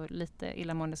att vara så lite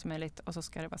illamående som möjligt. Och så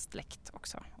ska det vara släckt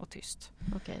också och tyst.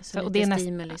 Okej, så lite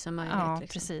stimuli som möjligt. Ja,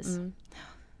 liksom. Precis. Mm.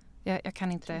 Jag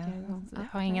kan inte... Jag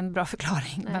har ingen bra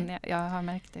förklaring, men jag har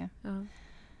märkt det. Ja.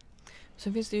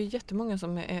 Så finns det ju jättemånga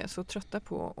som är så trötta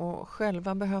på att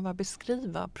själva behöva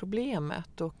beskriva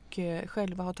problemet och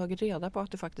själva ha tagit reda på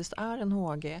att det faktiskt är en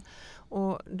HG.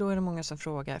 Och då är det många som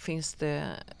frågar, finns det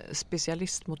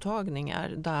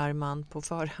specialistmottagningar där man på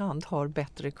förhand har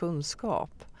bättre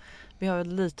kunskap? Vi har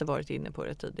lite varit inne på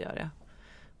det tidigare.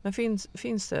 Men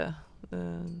finns det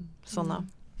sådana?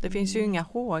 Det finns ju inga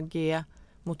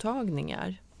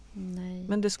HG-mottagningar. Nej.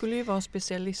 Men det skulle ju vara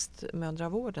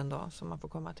specialistmödravården då som man får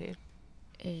komma till.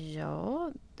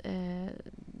 Ja,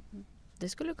 det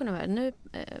skulle kunna vara. Nu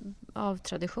av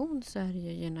tradition så är det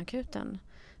ju gynakuten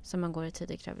som man går i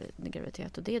tidig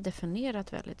graviditet. Och det är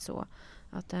definierat väldigt så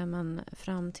att är man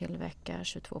fram till vecka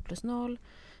 22+0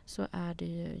 så är det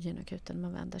ju gynakuten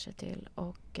man vänder sig till.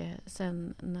 Och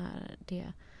sen när det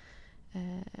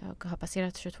har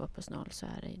passerat 22+0 så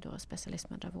är det då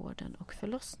specialistmödravården och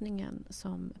förlossningen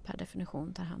som per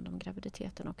definition tar hand om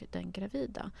graviditeten och den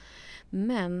gravida.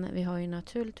 Men vi har ju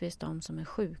naturligtvis de som är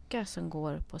sjuka som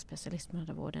går på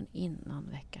specialistmödravården innan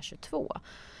vecka 22.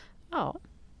 Ja,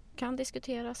 kan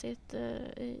diskuteras i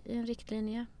en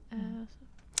riktlinje.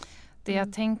 Det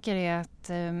jag tänker är att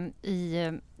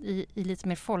i lite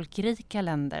mer folkrika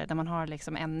länder där man har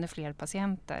liksom ännu fler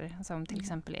patienter, som till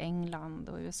exempel i England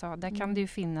och USA, där kan det ju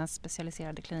finnas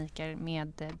specialiserade kliniker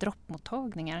med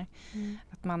droppmottagningar.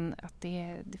 Att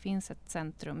det finns ett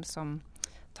centrum som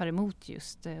tar emot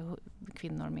just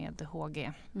kvinnor med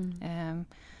HG.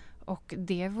 Och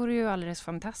det vore ju alldeles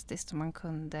fantastiskt om man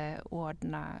kunde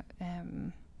ordna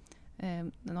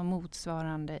något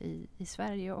motsvarande i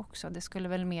Sverige också. Det skulle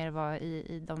väl mer vara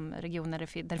i de regioner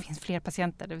där det finns fler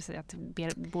patienter, det vill säga att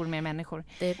det bor mer människor.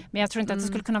 Men jag tror inte att det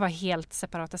skulle kunna vara helt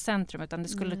separata centrum, utan det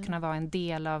skulle kunna vara en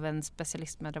del av en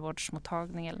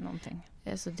specialistmödravårdsmottagning eller någonting.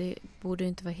 Alltså det borde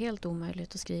inte vara helt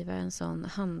omöjligt att skriva en sån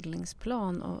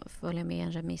handlingsplan och följa med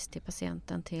en remiss till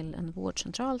patienten till en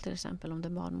vårdcentral till exempel, om det är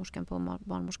barnmorskan på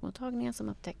barnmorskemottagningen som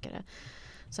upptäcker det.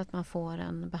 Så att man får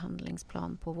en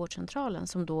behandlingsplan på vårdcentralen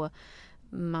som då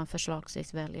man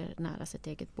förslagsvis väljer nära sitt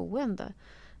eget boende.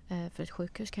 För ett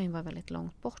sjukhus kan ju vara väldigt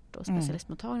långt bort och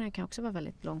specialistmottagningar kan också vara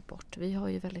väldigt långt bort. Vi har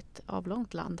ju väldigt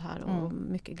avlångt land här och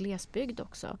mycket glesbygd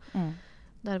också.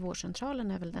 Där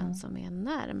vårdcentralen är väl den som är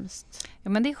närmst. Ja,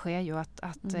 men det sker ju att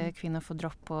kvinnor får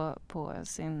dropp på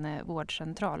sin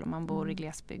vårdcentral om man bor i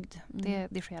glesbygd.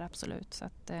 Det sker absolut. Så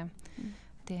att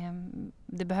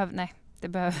det behöver... Nej. Det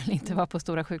behöver inte vara på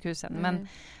stora sjukhusen.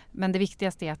 Men det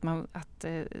viktigaste är att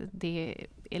det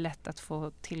är lätt att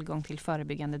få tillgång till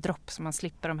förebyggande dropp så man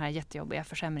slipper de här jättejobbiga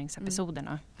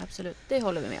försämringsepisoderna. Absolut, det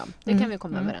håller vi med om. Det kan vi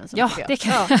komma överens om. Ja, det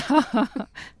kan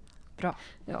Bra.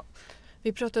 Ja.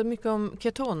 Vi pratade mycket om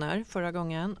ketoner förra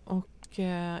gången och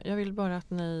jag vill bara att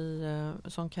ni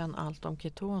som kan allt om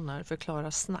ketoner förklarar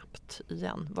snabbt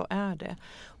igen. Vad är det?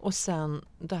 Och sen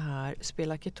det här,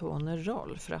 spelar ketoner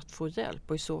roll för att få hjälp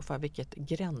och i så fall vilket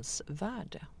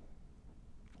gränsvärde?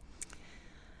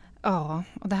 Ja,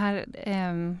 och det här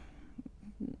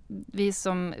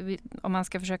om man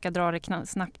ska försöka dra det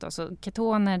snabbt då, så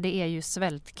ketoner det är ju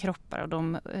svältkroppar och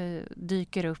de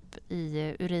dyker upp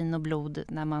i urin och blod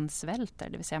när man svälter,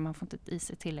 det vill säga man får inte i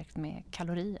sig tillräckligt med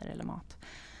kalorier eller mat.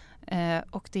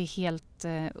 Och det är helt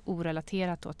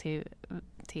orelaterat då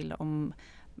till om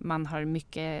man har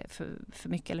för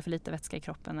mycket eller för lite vätska i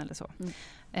kroppen eller så.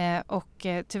 Och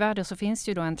tyvärr då så finns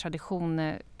ju då en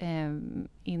tradition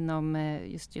inom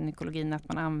just gynekologin att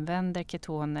man använder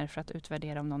ketoner för att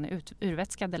utvärdera om någon är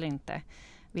urvätskad eller inte.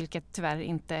 Vilket tyvärr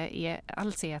inte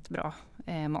alls är ett bra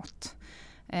mått.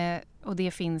 Och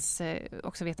det finns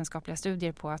också vetenskapliga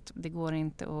studier på att det går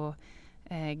inte att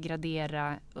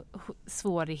gradera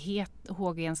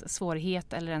HG:ns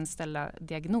svårighet eller ens ställa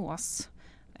diagnos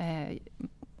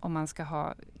om man ska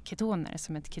ha ketoner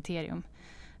som ett kriterium.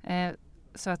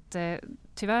 Så att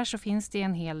tyvärr så finns det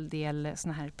en hel del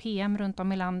såna här PM runt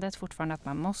om i landet fortfarande att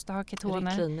man måste ha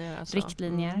ketoner.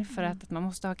 Riktlinjer för att man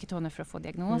måste ha ketoner för att få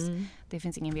diagnos. Det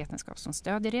finns ingen vetenskap som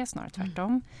stödjer det, snarare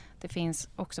tvärtom. Det finns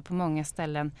också på många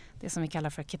ställen det som vi kallar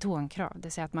för ketonkrav. Det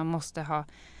vill säga att man måste ha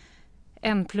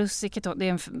 1+ i keton,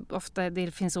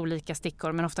 det finns olika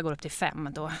stickor men ofta går upp till 5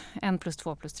 då. 1+,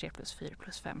 2+, 3+,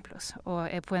 4+, 5+.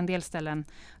 Och på en del ställen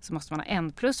så måste man ha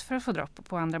 1+ för att få dropp.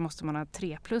 På andra måste man ha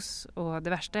 3+. Och det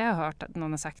värsta jag har hört att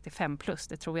någon har sagt är 5+.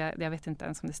 Det tror jag vet inte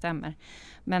ens om det stämmer.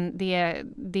 Men det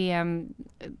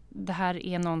här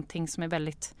är någonting som är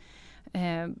väldigt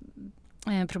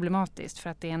problematiskt för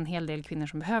att det är en hel del kvinnor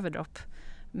som behöver dropp.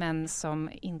 Men som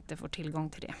inte får tillgång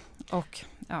till det. Och,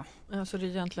 ja. Alltså det är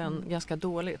egentligen ganska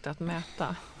dåligt att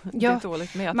mäta. Det är ett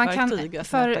dåligt Man mätverktyg kan,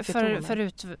 att mäta ketoner. för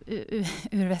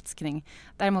urvätskning.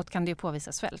 Däremot kan det ju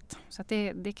påvisa svält. Så att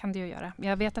det kan det ju göra.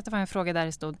 Jag vet att det var en fråga där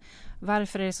det stod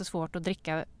varför är det så svårt att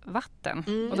dricka vatten?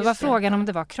 Och då var frågan om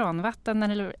det var kranvatten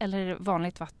eller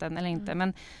vanligt vatten eller inte.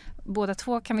 Men båda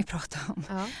två kan vi prata om.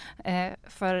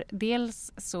 För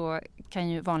dels så kan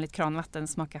ju vanligt kranvatten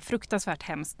smaka fruktansvärt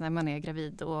hemskt när man är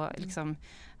gravid och liksom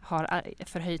har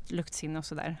förhöjt luktsinne och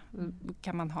sådär.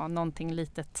 Kan man ha någonting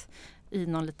litet i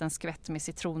någon liten skvätt med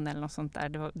citron eller något sånt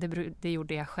där. Det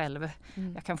gjorde jag själv.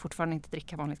 Jag kan fortfarande inte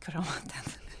dricka vanligt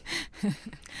kranvatten.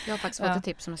 Jag har faktiskt fått ett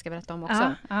tips som jag ska berätta om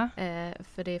också.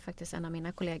 För det är faktiskt en av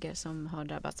mina kollegor som har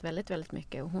drabbats väldigt, väldigt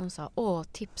mycket. Och hon sa,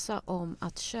 tipsa om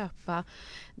att köpa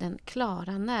den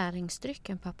klara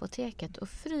näringsdrycken på apoteket och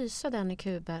frysa den i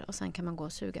kuber och sen kan man gå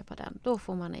och suga på den. Då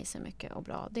får man i sig mycket och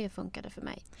bra. Det funkade för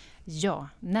mig. Ja,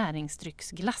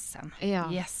 näringsdrycksglassen.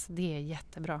 Ja. Yes, det är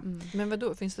jättebra. Men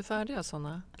vadå, finns det färdiga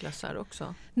sådana glassar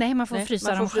också? Nej, man får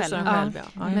frysa dem själv.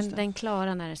 Men den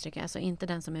klara näringsdrycken, alltså inte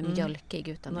den som är mjölkig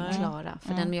utan den klara.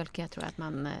 För den mjölkiga tror jag att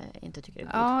man inte tycker är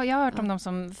god. Ja, jag har hört om de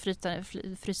som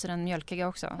fryser den mjölkiga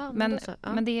också.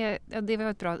 Men det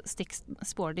var ett bra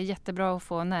stickspår. Det är jättebra att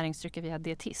få näringsdrycker via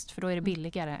dietist. För då är det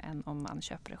billigare än om man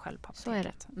köper det själv på apoteket. Så är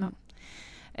det.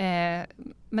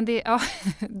 Men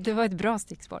det var ett bra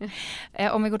stickspår.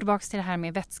 Om vi går tillbaka till det här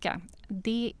med vätska.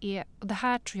 Det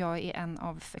här tror jag är en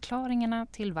av förklaringarna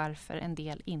till varför en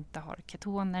del inte har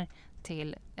ketoner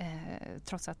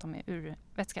trots att de är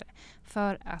urvätskade.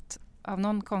 För att av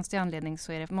någon konstig anledning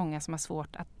så är det många som har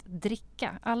svårt att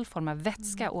dricka. All form av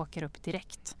vätska åker upp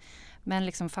direkt. Men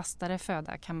liksom fastare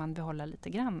föda kan man behålla lite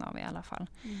grann av i alla fall.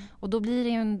 Och då blir det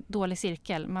ju en dålig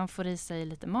cirkel. Man får i sig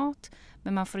lite mat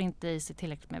men man får inte i sig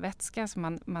tillräckligt med vätska. Så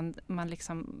man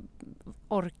liksom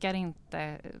orkar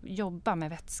inte jobba med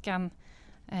vätskan.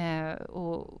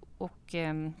 Och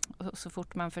så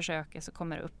fort man försöker så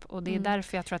kommer det upp. Och det är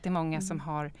därför jag tror att det är många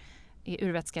som är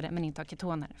urvätskade men inte har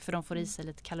ketoner. För de får i sig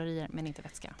lite kalorier men inte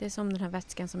vätska. Det är som den här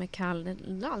vätskan som är kall. Den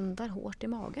landar hårt i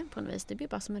magen på något vis. Det blir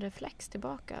bara som en reflex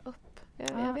tillbaka upp.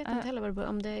 Jag vet inte heller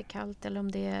om det är kallt eller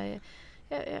om det är...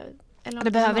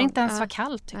 Det behöver inte ens vara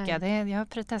kallt tycker jag. Jag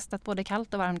har testat både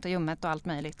kallt och varmt och ljummet och allt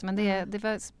möjligt. Men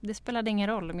det spelade ingen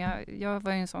roll. Jag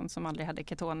var ju en sån som aldrig hade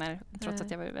ketoner trots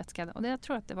att jag var urvätskad. Och jag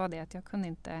tror att det var det att jag kunde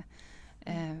inte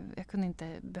Jag kunde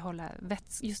inte behålla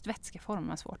just vätskeform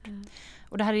var svårt.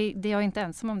 Och det är jag inte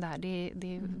ensam om det här.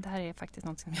 Det här är faktiskt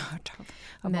något som jag har hört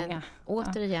av Men många.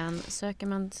 Återigen, söker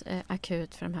man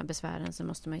akut för de här besvären så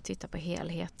måste man ju titta på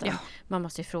helheten. Ja. Man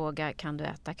måste ju fråga, kan du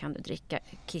äta, kan du dricka,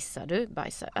 kissar du,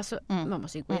 bajsar? Alltså man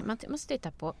måste ju gå in, man måste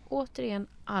titta på återigen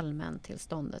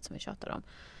allmäntillståndet som vi tjatar om.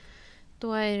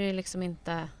 Då är det liksom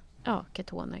inte,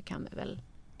 ketoner kan vi väl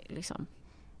liksom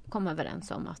komma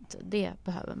överens om att det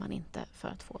behöver man inte för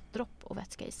att få dropp och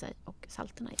vätska i sig och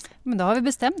salterna i sig. Men då har vi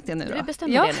bestämt det nu då. Vi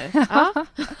bestämmer det nu. Ja.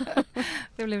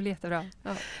 Det blev jättebra.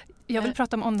 Ja. Jag vill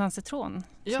prata om ondansetron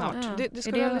snart. Ja, det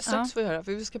ska vi alldeles strax få göra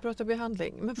för vi ska prata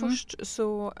behandling. Men först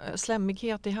så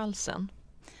slämmighet i halsen.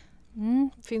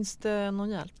 Finns det någon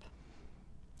hjälp?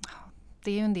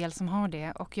 Det är ju en del som har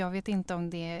det och jag vet inte om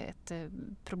det är ett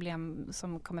problem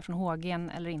som kommer från HG:n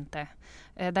eller inte.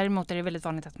 Däremot är det väldigt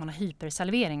vanligt att man har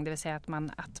hypersalivering, det vill säga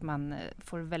att man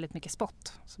får väldigt mycket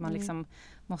spott. Så man liksom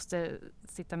måste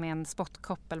sitta med en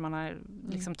spottkopp eller man har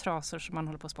liksom trasor som man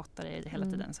håller på att spotta i hela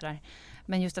tiden. Sådär.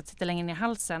 Men just att sitta längre ner i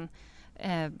halsen,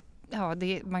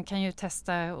 man kan ju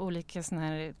testa olika sådana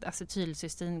här,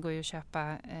 acetylcystin går ju att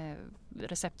köpa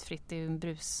receptfritt, det är ju en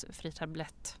brusfri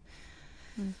tablett.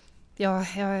 Ja,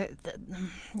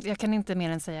 jag kan inte mer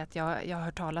än säga att jag har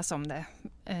hört talas om det.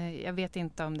 Jag vet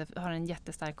inte om det har en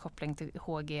jättestark koppling till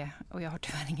HG och jag har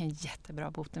tyvärr ingen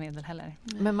jättebra botemedel heller.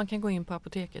 Men man kan gå in på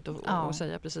apoteket och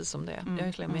säga precis som det. Jag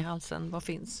är slem i halsen, vad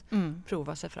finns?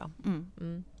 Prova sig fram.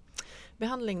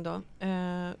 Behandling då?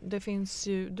 Det finns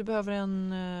ju, du behöver en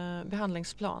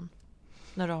behandlingsplan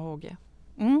när du har HG.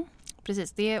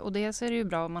 Precis, det så är det ju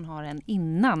bra om man har en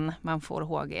innan man får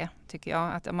HG, tycker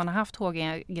jag. Att om man har haft HG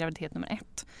i graviditet nummer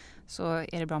 1 så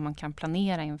är det bra om man kan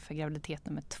planera inför graviditet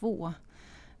nummer 2.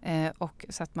 Och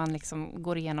så att man liksom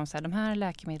går igenom så här, de här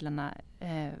läkemedlen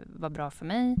var bra för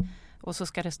mig. Och så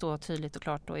ska det stå tydligt och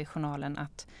klart då i journalen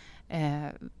att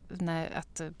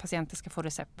patienter ska få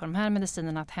recept på de här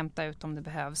medicinerna att hämta ut om det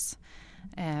behövs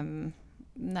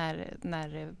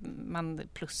när man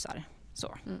plussar.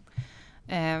 Så.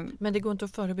 Men det går inte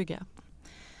att förebygga?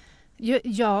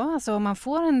 Ja, alltså om man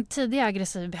får en tidig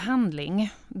aggressiv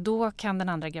behandling då kan den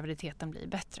andra graviditeten bli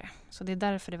bättre. Så det är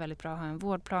därför det är väldigt bra att ha en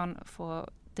vårdplan, få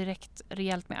direkt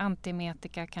rejält med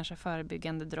antiemetika, kanske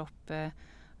förebyggande dropp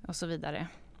och så vidare.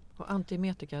 Och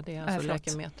antiemetika, det är alltså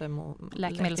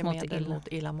läkemedel mot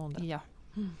illamående? Ja.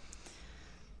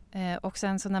 Och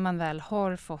sen så när man väl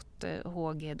har fått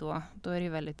HG då är det ju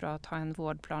väldigt bra att ha en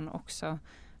vårdplan också.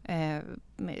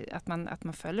 Att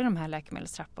man följer de här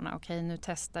läkemedelstrapporna. Okej, nu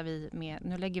testar vi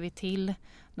nu lägger vi till,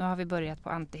 nu har vi börjat på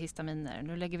antihistaminer,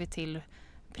 nu lägger vi till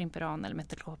Primperan eller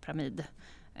metylopramid.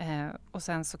 Och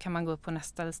sen så kan man gå upp på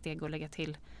nästa steg och lägga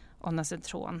till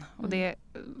ondansetron. Och det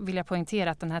vill jag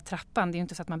poängtera att den här trappan, det är ju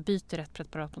inte så att man byter ett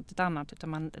preparat mot ett annat utan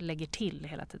man lägger till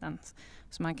hela tiden.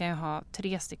 Så man kan ju ha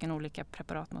 3 stycken olika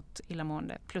preparat mot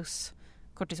illamående plus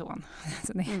kortison.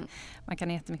 Man kan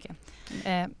jättemycket.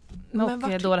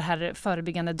 Och då det här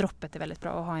förebyggande droppet är väldigt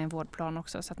bra att ha en vårdplan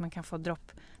också så att man kan få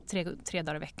dropp 3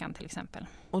 dagar i veckan till exempel.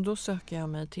 Och då söker jag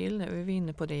mig till, nu är vi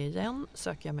inne på det igen,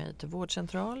 söker jag mig till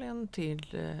vårdcentralen,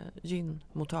 till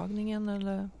gynmottagningen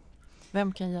eller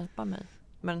vem kan hjälpa mig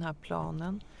med den här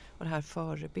planen och det här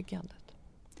förebyggandet?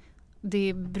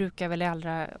 Det brukar väl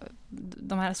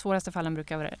de här svåraste fallen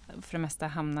brukar för det mesta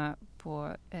hamna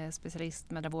på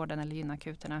specialistmödravården eller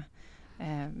gynakuterna.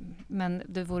 Men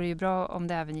det vore ju bra om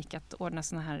det även gick att ordna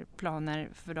såna här planer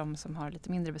för de som har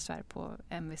lite mindre besvär på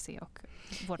MVC och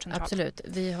vårdcentral. Absolut.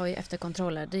 Vi har ju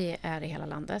efterkontroller, det är i hela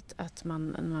landet. Att när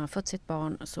man har fått sitt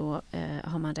barn så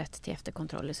har man rätt till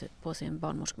efterkontroll på sin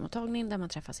barnmorskemottagning där man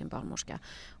träffar sin barnmorska.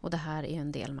 Och det här är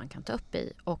en del man kan ta upp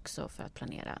i också för att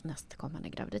planera nästkommande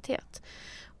graviditet.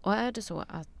 Och är det så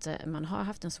att man har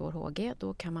haft en svår HG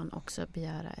då kan man också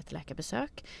begära ett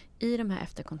läkarbesök i de här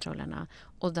efterkontrollerna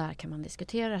och där kan man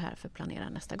diskutera det här för att planera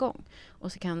nästa gång.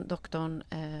 Och så kan doktorn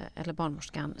eller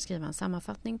barnmorskan skriva en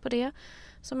sammanfattning på det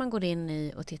som man går in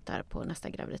i och tittar på nästa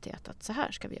graviditet att så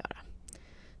här ska vi göra.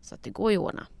 Så att det går ju att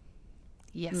ordna.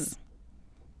 Yes.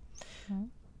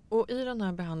 Och i den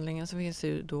här behandlingen så finns det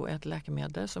ju då ett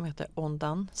läkemedel som heter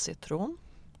ondansetron.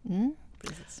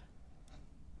 Precis.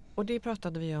 Och det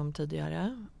pratade vi om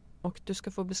tidigare och du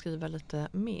ska få beskriva lite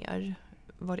mer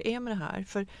vad det är med det här.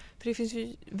 För det finns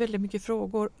ju väldigt mycket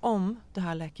frågor om det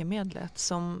här läkemedlet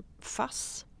som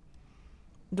FASS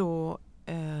då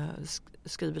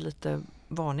skriver lite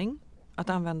varning att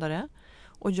använda det.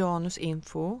 Och Janus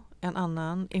Info, en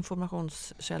annan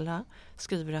informationskälla,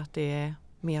 skriver att det är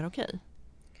mer okej.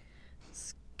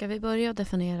 Ska vi börja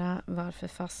definiera varför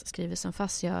FASS skriver som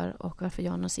FASS gör och varför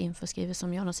Janus Info skriver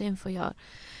som Janus Info gör?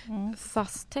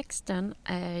 FASS-texten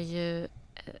är ju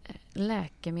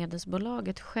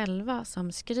läkemedelsbolaget själva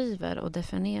som skriver och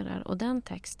definierar, och den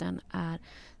texten är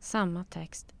samma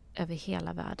text över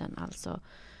hela världen, alltså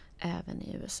även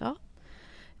i USA.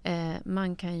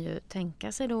 Man kan ju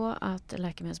tänka sig då att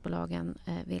läkemedelsbolagen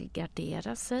vill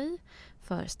gardera sig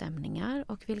för stämningar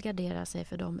och vill gardera sig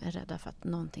för de är rädda för att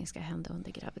någonting ska hända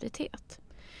under graviditet.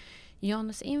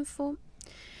 Janus Info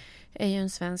är ju en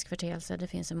svensk förteelse. Det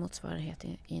finns en motsvarighet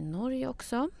i Norge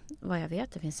också. Vad jag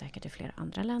vet, det finns säkert i flera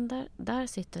andra länder. Där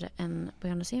sitter på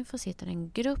Janus Info sitter en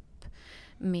grupp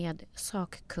med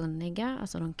sakkunniga,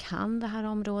 alltså de kan det här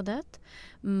området.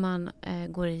 Man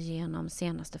går igenom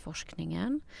senaste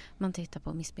forskningen. Man tittar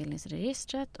på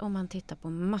missbildningsregistret och man tittar på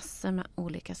massor med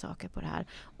olika saker på det här.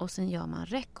 Och sen gör man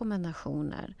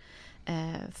rekommendationer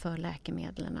för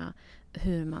läkemedlen,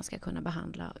 hur man ska kunna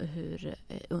behandla och hur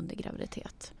under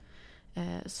graviditet.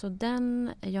 Så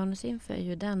Janus Info är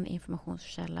ju den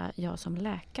informationskälla jag som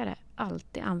läkare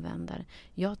alltid använder.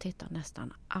 Jag tittar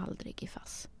nästan aldrig i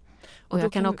FASS. Och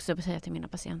jag kan också säga till mina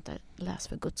patienter, läs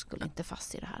för Guds skull inte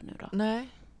FASS i det här nu då. Nej,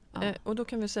 och då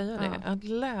kan vi säga det. Att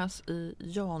läs i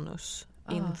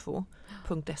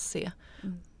janusinfo.se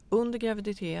under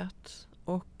graviditet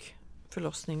och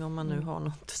förlossning, om man nu har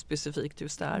något specifikt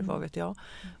just där, vad vet jag.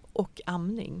 Och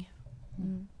amning.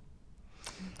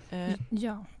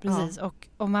 Ja, precis. Ja. Och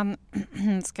om man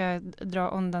ska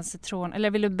dra ondansetron,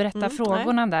 eller vill du berätta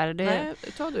frågorna där? Nej,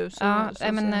 ta du.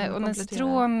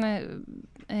 Ondansetron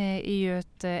är ju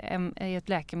ett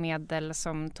läkemedel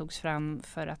som togs fram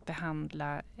för att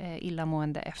behandla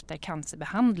illamående efter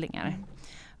cancerbehandlingar.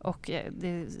 Och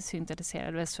det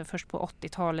syntetiserades först på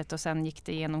 80-talet och sen gick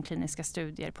det igenom kliniska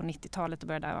studier på 90-talet och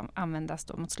började användas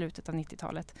då mot slutet av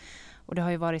 90-talet. Och det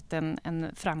har ju varit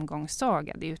en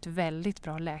framgångssaga. Det är ju ett väldigt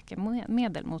bra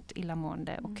läkemedel mot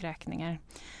illamående och kräkningar.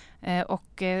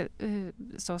 Och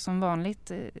så som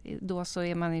vanligt då så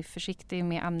är man ju försiktig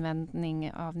med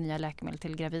användning av nya läkemedel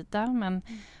till gravida, men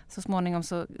så småningom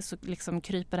så liksom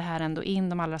kryper det här ändå in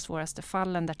de allra svåraste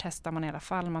fallen. Där testar man i alla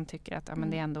fall, man tycker att men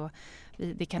det är ändå,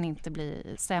 det kan inte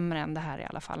bli sämre än det här i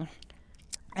alla fall.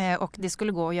 Och det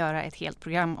skulle gå att göra ett helt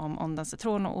program om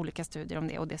ondansetron och olika studier om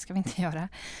det, och det ska vi inte göra.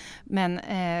 Men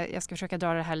jag ska försöka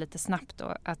dra det här lite snabbt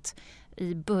då, att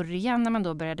i början när man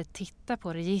då började titta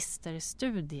på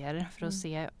registerstudier för att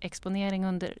se exponering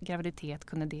under graviditet,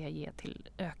 kunde det ge till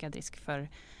ökad risk för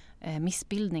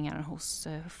missbildningar hos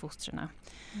fostrarna.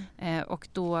 Och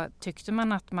då tyckte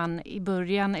man att man i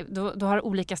början, då har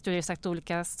olika studier sagt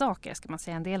olika saker, ska man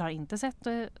säga. En del har inte sett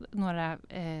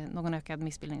någon ökad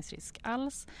missbildningsrisk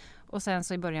alls. Och sen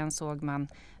så i början såg man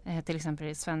till exempel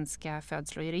i svenska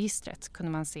födsloregistret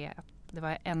kunde man se att det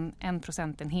var en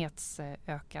procentenhets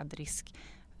ökad risk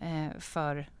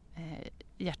för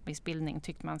hjärtmissbildning,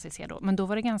 tyckte man sig se då. Men då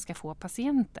var det ganska få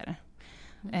patienter.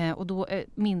 Och då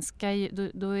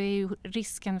då är ju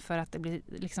risken för att det blir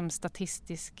liksom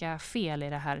statistiska fel i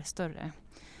det här större.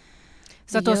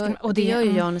 Så det gör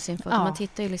ju Janus Info. Man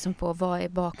tittar ju liksom på vad är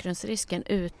bakgrundsrisken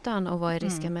utan och vad är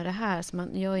risken med det här. Så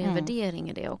man gör ju en värdering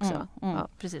i det också.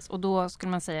 Precis, och då skulle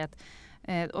man säga att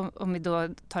om vi då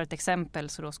tar ett exempel,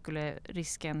 så då skulle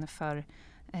risken för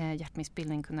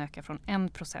hjärtmissbildning kunna öka från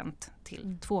 1%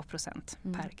 till 2%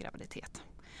 per graviditet.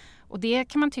 Och det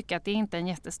kan man tycka att det är inte en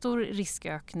jättestor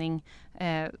riskökning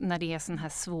när det är sån här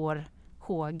svår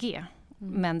HG.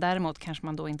 Men däremot kanske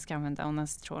man då inte ska använda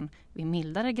ondansetron vid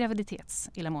mildare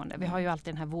graviditetsillamående. Vi har ju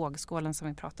alltid den här vågskålen som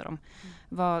vi pratar om.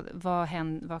 Vad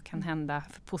kan hända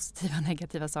för positiva och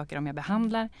negativa saker om jag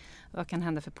behandlar? Vad kan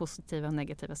hända för positiva och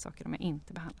negativa saker om jag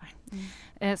inte behandlar?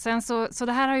 Sen så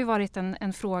det här har ju varit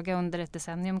en fråga under ett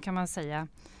decennium, kan man säga.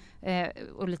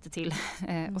 Och lite till.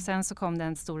 Och sen så kom det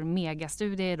en stor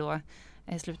megastudie då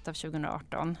i slutet av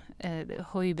 2018.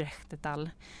 Heubrecht et al.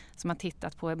 Som har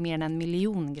tittat på mer än 1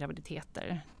 miljon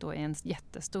graviditeter. Då är en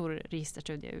jättestor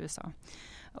registerstudie i USA.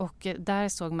 Och där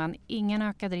såg man ingen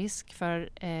ökad risk för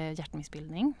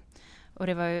hjärtmissbildning. Och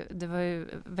det var ju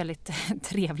väldigt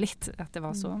trevligt att det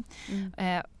var så.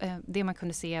 Det man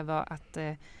kunde se var att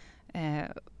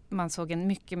man såg en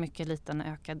mycket, mycket liten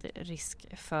ökad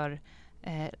risk för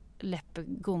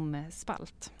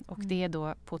läppgomspalt. Och det är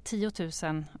då på 10 000,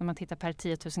 om man tittar per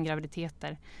 10 000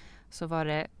 graviditeter, så var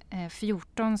det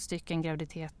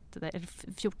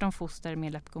 14 foster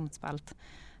med läppgomspalt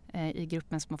i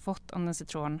gruppen som har fått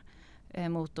ondansetron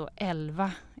mot då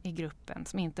 11 i gruppen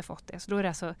som inte fått det. Så då är det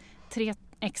alltså 3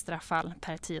 extra fall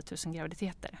per 10 000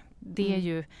 graviditeter. Det är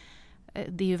ju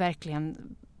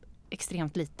verkligen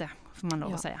extremt lite, får man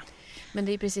lov att säga. Men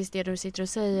det är precis det du sitter och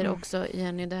säger också,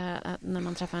 Jenny, där, att när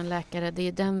man träffar en läkare, det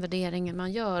är den värderingen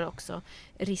man gör också,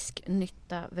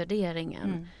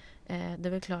 risk-nytta-värderingen. Det är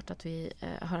väl klart att vi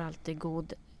har alltid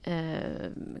god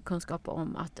kunskap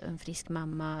om att en frisk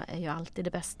mamma är ju alltid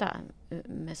det bästa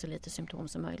med så lite symptom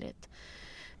som möjligt.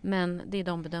 Men det är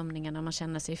de bedömningarna man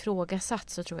känner sig ifrågasatt,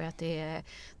 så tror jag att det är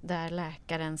där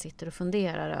läkaren sitter och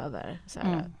funderar över så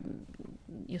här,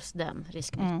 just den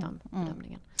risknyttan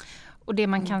bedömningen. Och det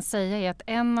man kan säga är att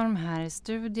en av de här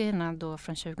studierna då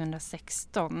från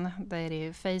 2016, där det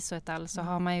är Face och ett al, så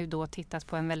har man ju då tittat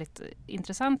på en väldigt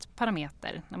intressant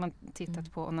parameter när man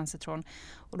tittat på ondansetron.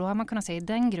 Och då har man kunnat se i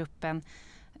den gruppen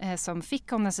som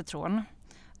fick ondansetron,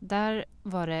 där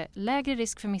var det lägre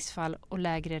risk för missfall och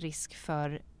lägre risk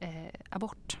för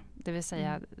abort. Det vill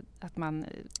säga att man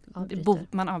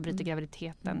avbryter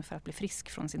graviditeten för att bli frisk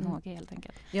från sin HG helt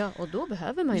enkelt. Ja, och då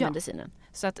behöver man ju medicinen.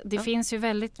 Så att det finns ju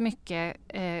väldigt mycket.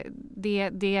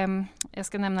 Jag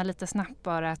ska nämna lite snabbt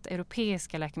bara att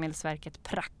Europeiska läkemedelsverket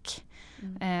PRAC.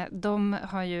 De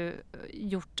har ju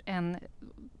gjort en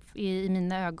i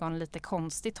mina ögon lite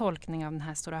konstig tolkning av den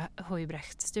här stora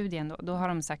Huybrecht-studien. Då har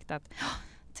de sagt att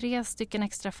 3 stycken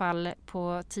extra fall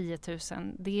på 10 000,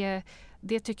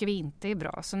 det tycker vi inte är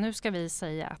bra. Så nu ska vi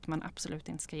säga att man absolut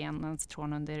inte ska ge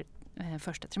ondansetron under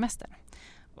första trimestern.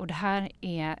 Och det här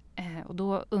är, och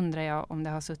då undrar jag om det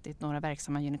har suttit några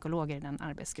verksamma gynekologer i den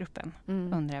arbetsgruppen.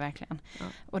 Undrar jag verkligen. Ja.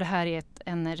 Och det här är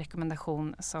en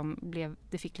rekommendation som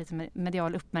det fick lite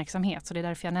medial uppmärksamhet, så det är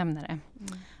därför jag nämner det.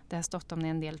 Det har stått om det i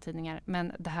en del tidningar,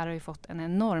 men det här har ju fått en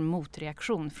enorm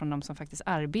motreaktion från de som faktiskt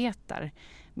arbetar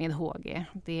med HG.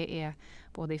 Det är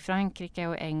både i Frankrike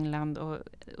och England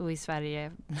och i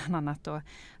Sverige bland annat då,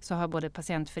 så har både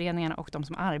patientföreningarna och de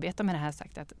som arbetar med det här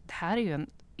sagt att det här är ju en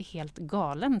helt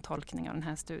galen tolkning av den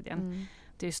här studien.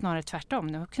 Det är ju snarare tvärtom.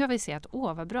 Nu kan vi se att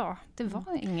vad bra, det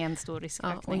var ingen stor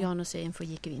riskökning. Ja, och Janus Info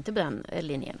gick ju inte på den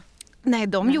linjen. Nej,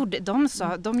 de gjorde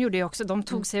ju också, de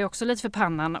tog sig också lite för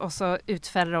pannan och så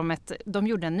utfärdade de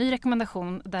gjorde en ny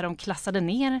rekommendation där de klassade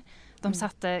ner, de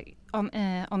satte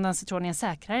ondansetron i en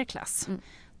säkrare klass.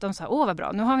 De sa, vad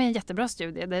bra, nu har vi en jättebra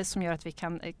studie som gör att vi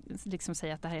kan liksom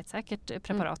säga att det här är ett säkert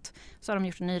preparat. Så har de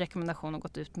gjort en ny rekommendation och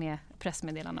gått ut med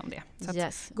pressmeddelande om det.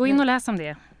 Så gå in och läs om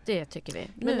det. Det tycker vi.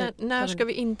 Men när ska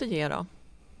vi inte ge då?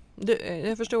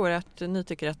 Jag förstår att ni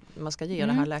tycker att man ska ge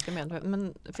det här läkemedlet.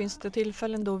 Men finns det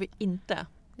tillfällen då vi inte?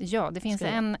 Ja, det finns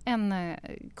en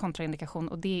kontraindikation,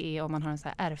 och det är om man har en så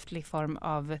här ärftlig form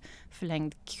av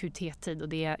förlängd QT-tid, och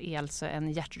det är alltså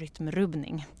en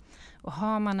hjärtrytmrubbning. Och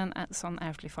har man en sån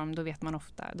ärftlig form, då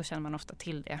känner man ofta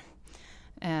till det.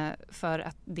 För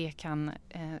att det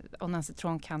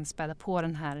ondansetron kan späda på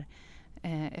den här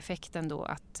effekten då,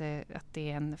 att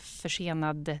det är en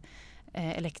försenad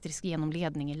elektrisk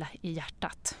genomledning i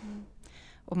hjärtat.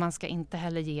 Och man ska inte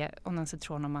heller ge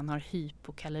ondansetron om man har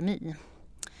hypokalemi.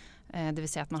 Det vill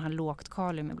säga att man har lågt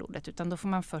kalium i blodet, utan då får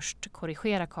man först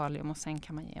korrigera kalium och sen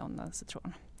kan man ge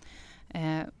ondansetron.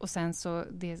 Och sen så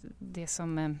det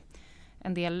som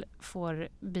en del får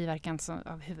biverkan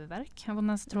av huvudvärk av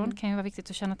ondansetron kan ju vara viktigt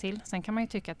att känna till. Sen kan man ju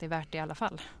tycka att det är värt det i alla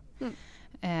fall.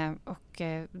 Och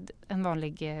en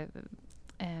vanlig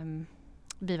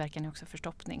biverkan är också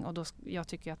förstoppning, och då jag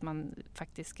tycker att man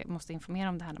faktiskt måste informera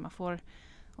om det här när man får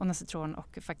ondansetron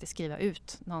och faktiskt skriva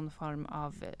ut någon form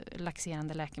av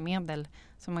laxerande läkemedel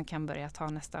som man kan börja ta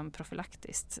nästan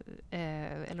profylaktiskt,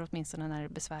 eller åtminstone när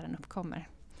besvären uppkommer,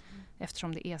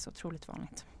 eftersom det är så otroligt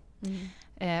vanligt.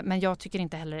 Men jag tycker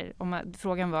inte heller,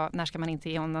 frågan var när ska man inte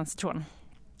ge ondansetron,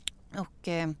 och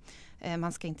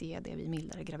man ska inte ge det vid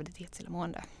mildare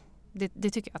graviditetsillamående. Det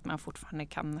tycker jag att man fortfarande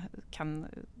kan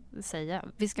säga.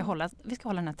 Vi ska hålla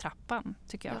den här trappan,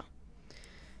 tycker jag.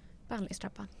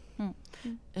 Behandlingstrappan.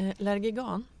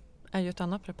 Lergigan är ju ett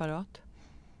annat preparat.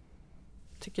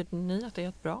 Tycker ni att det är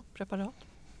ett bra preparat?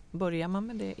 Börjar man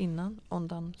med det innan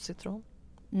ondansetron?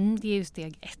 Det är ju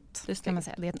steg 1, kan man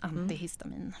säga. Det är en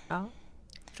antihistamin. Ja.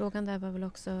 Frågan där var väl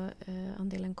också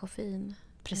andelen koffein.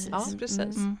 Precis. Ja,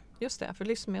 precis. Just det, för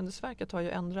Livsmedelsverket har ju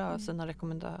ändrat sina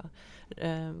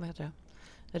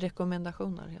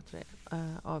rekommendationer heter det,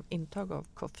 av intag av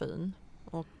koffein,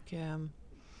 och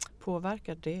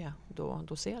påverkar det då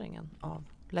doseringen av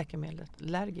läkemedlet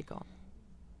Lergigan?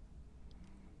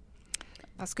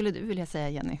 Vad skulle du vilja säga,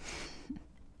 Jenny?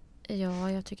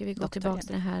 Ja, jag tycker vi går tillbaka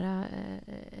till den här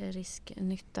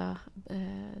risk-nytta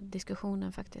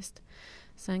diskussionen faktiskt.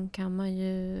 Sen kan man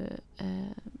ju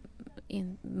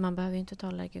man behöver ju inte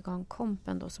ta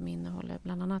Lergigan-kompen då, som innehåller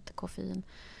bland annat koffein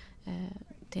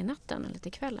till natten eller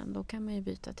till kvällen. Då kan man ju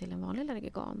byta till en vanlig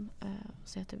Lergigan och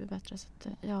se att det blir bättre. Så att,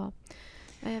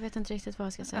 Jag vet inte riktigt vad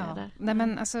jag ska säga där. Nej,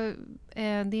 men alltså,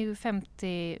 det är ju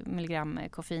 50 milligram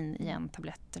koffein i en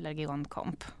tablett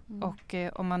Lergigon-komp. Och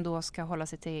om man då ska hålla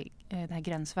sig till det här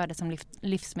gränsvärdet som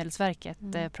Livsmedelsverket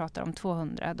pratar om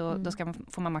 200, då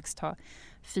får man max ta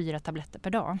 4 tabletter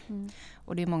per dag.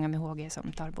 Och det är många med HG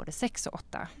som tar både 6 och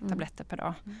 8 tabletter per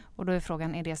dag. Och då är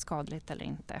frågan, är det skadligt eller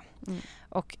inte?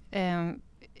 Och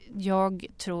jag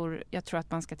tror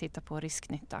att man ska titta på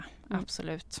risknytta,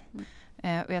 absolut.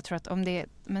 Och jag tror att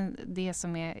det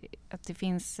som är att det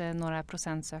finns några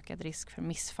procents ökad risk för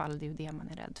missfall, det är ju det man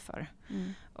är rädd för.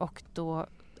 Och då,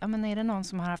 är det någon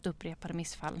som har haft upprepade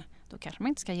missfall, då kanske man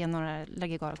inte ska ge några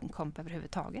Lergigon-komp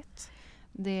överhuvudtaget.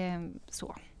 Det är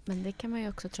så. Men det kan man ju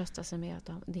också trösta sig med, att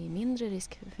det är mindre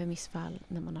risk för missfall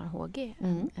när man har HG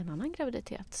än en annan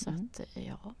graviditet. Så att,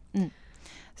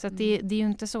 Så att det är ju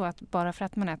inte så att bara för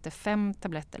att man äter 5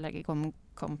 tabletter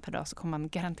Lergigon-komp per dag så kommer man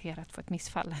garanterat få ett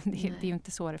missfall. Det är ju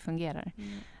inte så det fungerar.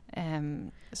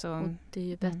 Och det är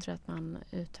ju bättre att man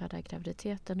uthärdar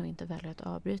graviditeten och inte väljer att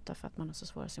avbryta för att man har så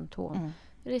svåra symptom.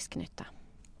 Risknytta.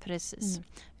 Precis.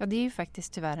 Ja, det är ju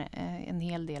faktiskt tyvärr en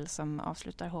hel del som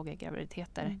avslutar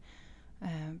HG-graviditeter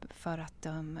för att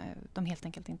de helt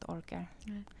enkelt inte orkar.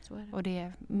 Nej, så är det. Och det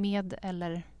är med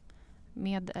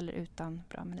eller utan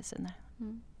bra mediciner.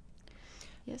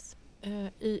 Yes.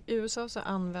 I USA så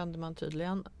använder man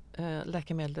tydligen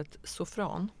läkemedlet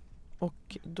Zofran.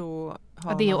 Och då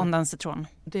har det är Ondansetron.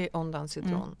 Det är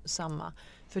Ondansetron, samma.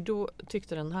 För då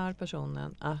tyckte den här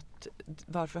personen att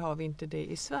varför har vi inte det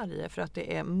i Sverige? För att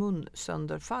det är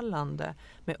munsönderfallande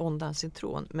med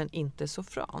Ondansetron men inte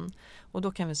Zofran. Och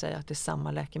då kan vi säga att det är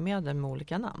samma läkemedel med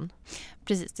olika namn.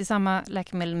 Precis, det är samma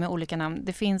läkemedel med olika namn.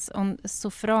 Det finns,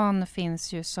 Zofran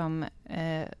finns ju som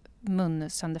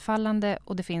munsönderfallande,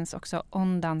 och det finns också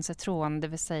Ondansetron, det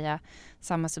vill säga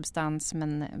samma substans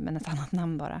men ett annat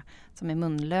namn bara, som är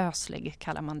munlöslig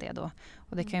kallar man det då.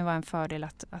 Och det kan ju vara en fördel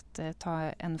att ta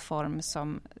en form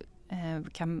som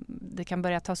det kan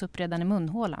börja tas upp redan i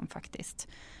munhålan faktiskt.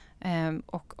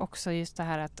 Och också just det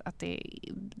här att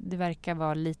det verkar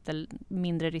vara lite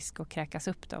mindre risk att kräkas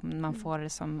upp då, men man får det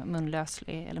som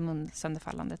munlöslig eller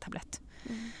munsönderfallande tablett.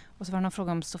 Och så var det någon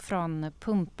fråga om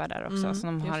Zofranpumpar där också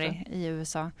som de har i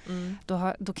USA.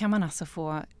 Då kan man alltså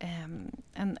få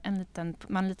en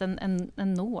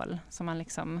nål som man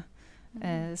liksom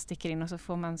sticker in, och så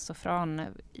får man Zofran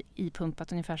i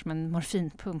pumpat ungefär som en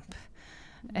morfinpump.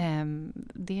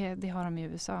 Det har de i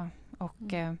USA.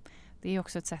 Och det är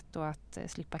också ett sätt då att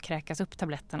slippa kräkas upp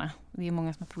tabletterna. Det är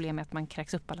många som har problem med att man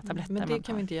kräks upp alla tabletter. Men det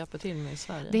kan vi inte hjälpa till med i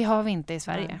Sverige. Det har vi inte i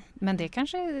Sverige. Nej. Men det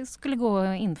kanske skulle gå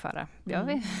att införa.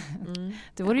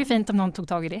 Det vore ju fint om någon tog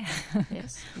tag i det.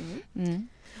 Yes.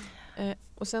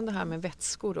 Och sen det här med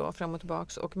vätskor då, fram och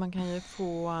tillbaks. Och man kan ju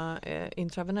få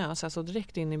intravenös, alltså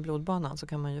direkt in i blodbanan så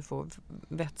kan man ju få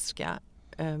vätska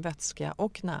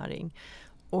och näring.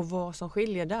 Och vad som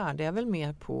skiljer där, det är väl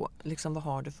mer på liksom, vad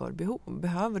har du för behov?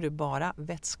 Behöver du bara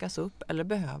vätskas upp eller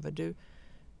behöver du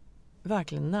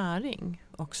verkligen näring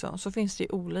också? Så finns det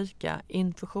olika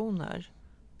infusioner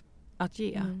att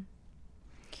ge.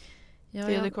 Ja,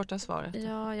 det är det korta svaret.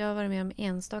 Ja, jag har varit med om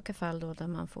enstaka fall då där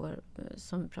man får,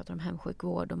 som vi pratar om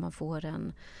hemsjukvård, och man får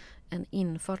en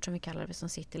infart som vi kallar det, som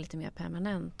sitter lite mer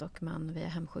permanent, och man via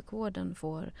hemsjukvården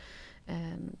får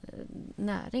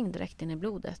näring direkt in i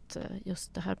blodet.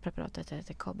 Just det här preparatet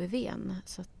heter KBVn,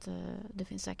 så att det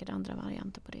finns säkert andra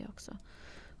varianter på det också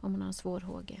om man har en svår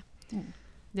HG.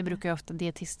 Det brukar ju ofta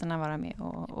dietisterna vara med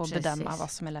och bedöma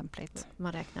vad som är lämpligt.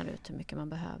 Man räknar ut hur mycket man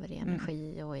behöver i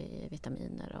energi och i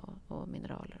vitaminer och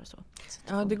mineraler och så.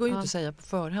 Ja, det går ju inte att säga på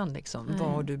förhand liksom,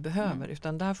 vad du behöver.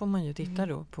 Utan där får man ju titta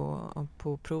då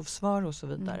på provsvar och så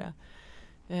vidare.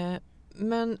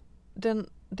 Men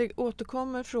det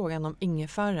återkommer frågan om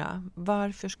ingefära.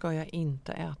 Varför ska jag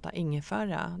inte äta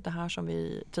ingefära? Det här som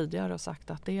vi tidigare har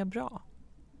sagt att det är bra.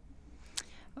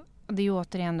 Det är ju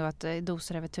återigen då att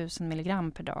doser över 1000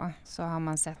 milligram per dag så har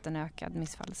man sett en ökad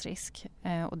missfallsrisk.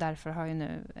 Och därför har ju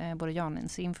nu både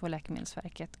Janinsinfo och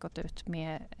Läkemedelsverket gått ut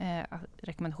med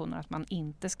rekommendationer att man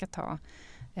inte ska ta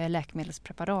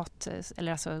läkemedelspreparat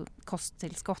eller alltså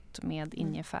kosttillskott med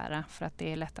ingefära, för att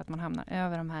det är lätt att man hamnar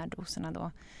över de här doserna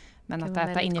då. Men att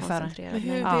äta ingefära. Men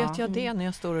hur vet jag det när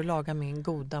jag står och lagar min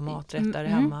goda maträtt där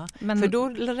hemma? För då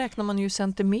räknar man ju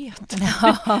centimeter.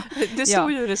 Det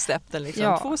står ju recepten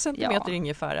liksom. 2 centimeter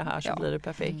ingefära här så blir det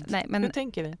perfekt. Nej, men, hur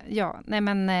tänker vi? Ja, nej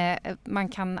men man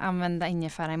kan använda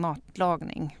ingefära i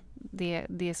matlagning. Det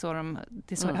är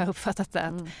så jag har uppfattat det.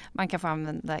 Att man kan få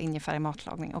använda ingefära i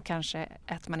matlagning. Och kanske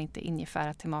äter man inte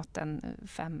ingefära till maten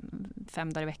 5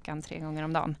 dagar i veckan, 3 gånger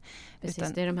om dagen.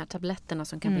 Precis, det är de här tabletterna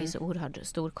som kan bli så oerhört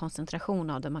stor koncentration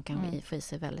av det. Man kan få i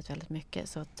sig väldigt, väldigt mycket.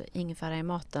 Så att ingefära i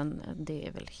maten, det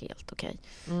är väl helt okej.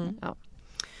 Ja.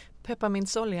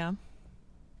 Pepparmintsolja?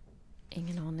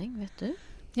 Ingen aning, vet du?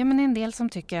 Ja, men en del som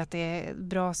tycker att det är ett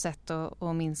bra sätt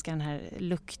att minska den här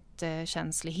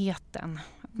luktkänsligheten.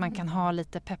 Man kan ha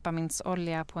lite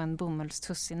pepparmintsolja på en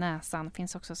bomullstuss i näsan. Det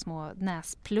finns också små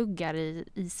näspluggar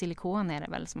i silikon är det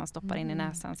väl som man stoppar in i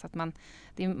näsan. Så att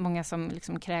det är många som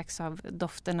liksom kräks av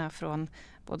dofterna från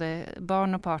både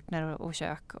barn och partner och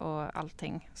kök och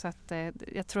allting. Så att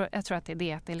jag tror att det är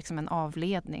det. Att det är liksom en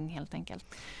avledning helt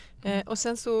enkelt. Och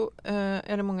sen så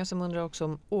är det många som undrar också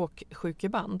om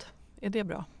åksjukeband. Är det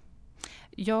bra?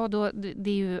 Ja, det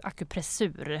är ju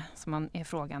akupressur som man är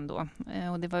frågan då.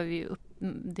 Och det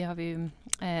har vi ju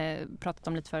pratat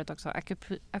om lite förut också.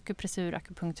 Akupressur,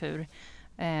 akupunktur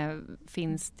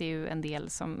finns det ju en del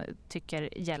som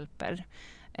tycker hjälper.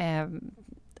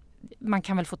 Man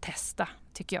kan väl få testa,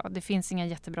 tycker jag. Det finns inga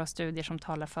jättebra studier som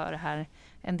talar för det här.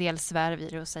 En del svär i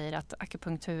det och säger att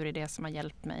akupunktur är det som har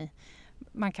hjälpt mig.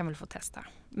 Man kan väl få testa.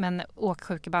 Men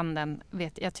åksjukebanden,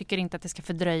 jag tycker inte att det ska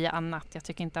fördröja annat. Jag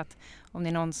tycker inte att om det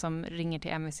är någon som ringer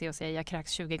till MVC och säger jag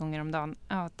kräks 20 gånger om dagen,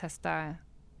 testa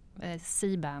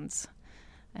C-bands.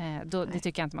 Det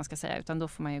tycker jag inte man ska säga, utan då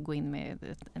får man ju gå in med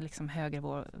ett liksom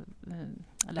högre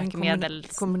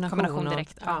läkemedelskombination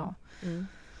direkt. Ja.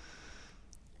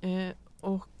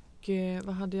 Och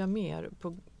vad hade jag mer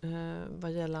på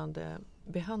vad gällande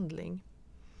behandling?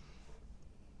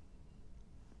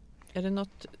 Är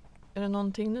det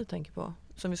någonting ni tänker på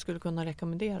som vi skulle kunna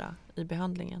rekommendera i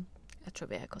behandlingen? Jag tror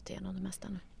vi har gått igenom det mesta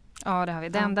nu. Ja, det har vi.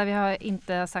 Det enda vi har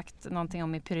inte sagt någonting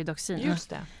om är pyridoxin. Just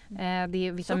det. Det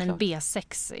är vitamin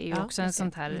B6 är ju också en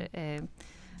sånt här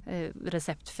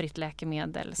receptfritt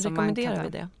läkemedel. Rekommenderar vi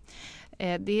det?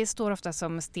 Det står ofta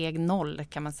som steg 0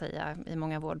 kan man säga i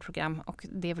många vårdprogram, och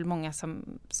det är väl många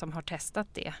som har testat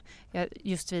det.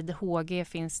 Just vid HG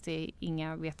finns det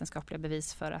inga vetenskapliga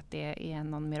bevis för att det är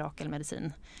någon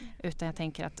mirakelmedicin, utan jag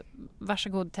tänker att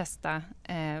varsågod testa,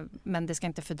 men det ska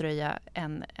inte fördröja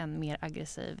en mer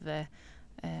aggressiv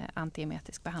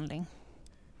antiemetisk behandling.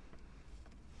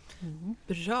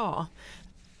 Bra.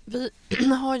 Vi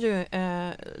har ju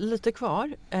lite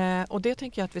kvar och det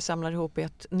tänker jag att vi samlar ihop i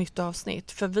ett nytt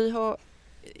avsnitt. För vi har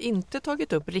inte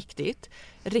tagit upp riktigt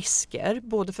risker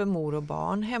både för mor och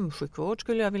barn. Hemsjukvård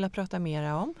skulle jag vilja prata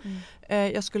mer om.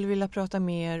 Jag skulle vilja prata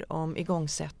mer om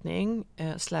igångsättning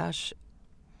 /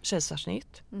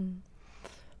 kejsarsnitt.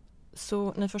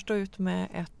 Så ni får stå ut med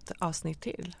ett avsnitt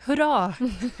till. Hurra!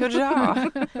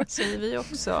 Hurra, säger vi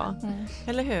också.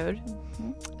 Eller hur?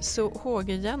 Så HG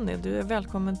Jenny, du är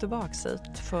välkommen tillbaka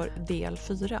hit för del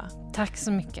 4. Tack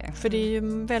så mycket. För det är ju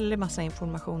en väldigt massa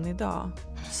information idag.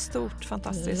 Stort,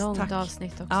 fantastiskt. Långt tack.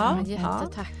 Avsnitt också, ja, men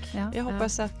jättetack. Ja. Jag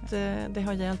hoppas att det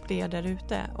har hjälpt er där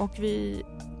ute. Och vi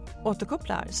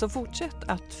återkopplar, så fortsätt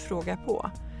att fråga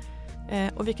på.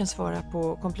 Och vi kan svara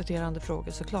på kompletterande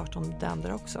frågor såklart om det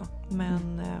andra också.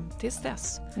 Men tills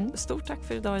dess. Stort tack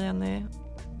för idag Jenny.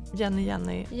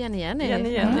 Jenny.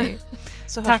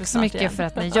 Så tack så mycket igen. För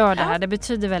att ni gör det här. Det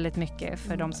betyder väldigt mycket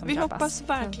för de som vi drabbas. Vi hoppas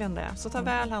verkligen det. Så ta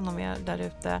väl hand om er där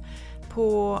ute.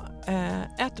 På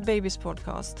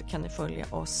 @babyspodcast kan ni följa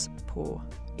oss på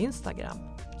Instagram.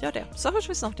 Gör det. Så hörs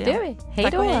vi snart igen. Det gör vi. Hej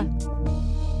då. Tack och hej.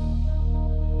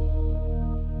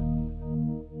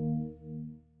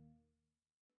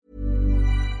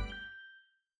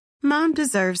 Mom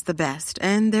deserves the best,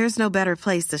 and there's no better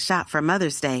place to shop for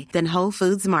Mother's Day than Whole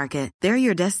Foods Market. They're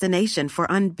your destination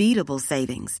for unbeatable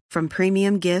savings, from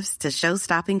premium gifts to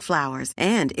show-stopping flowers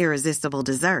and irresistible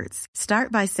desserts.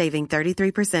 Start by saving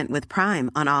 33% with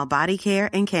Prime on all body care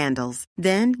and candles.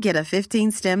 Then get a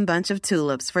 15-stem bunch of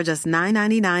tulips for just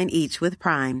 $9.99 each with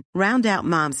Prime. Round out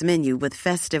Mom's menu with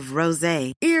festive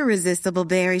rosé, irresistible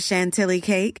berry chantilly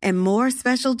cake, and more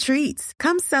special treats.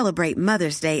 Come celebrate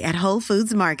Mother's Day at Whole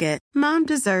Foods Market. Mom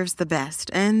deserves the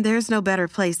best, and there's no better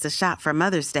place to shop for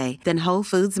Mother's Day than Whole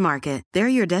Foods Market. They're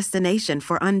your destination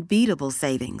for unbeatable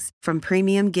savings, from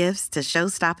premium gifts to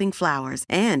show-stopping flowers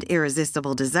and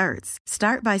irresistible desserts.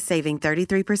 Start by saving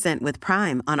 33% with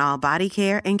Prime on all body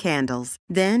care and candles.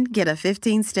 Then get a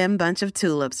 15-stem bunch of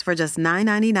tulips for just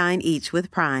 $9.99 each with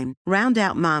Prime. Round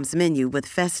out Mom's menu with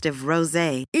festive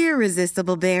rosé,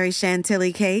 irresistible berry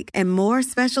chantilly cake, and more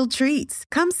special treats.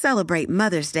 Come celebrate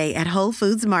Mother's Day at Whole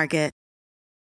Foods Market.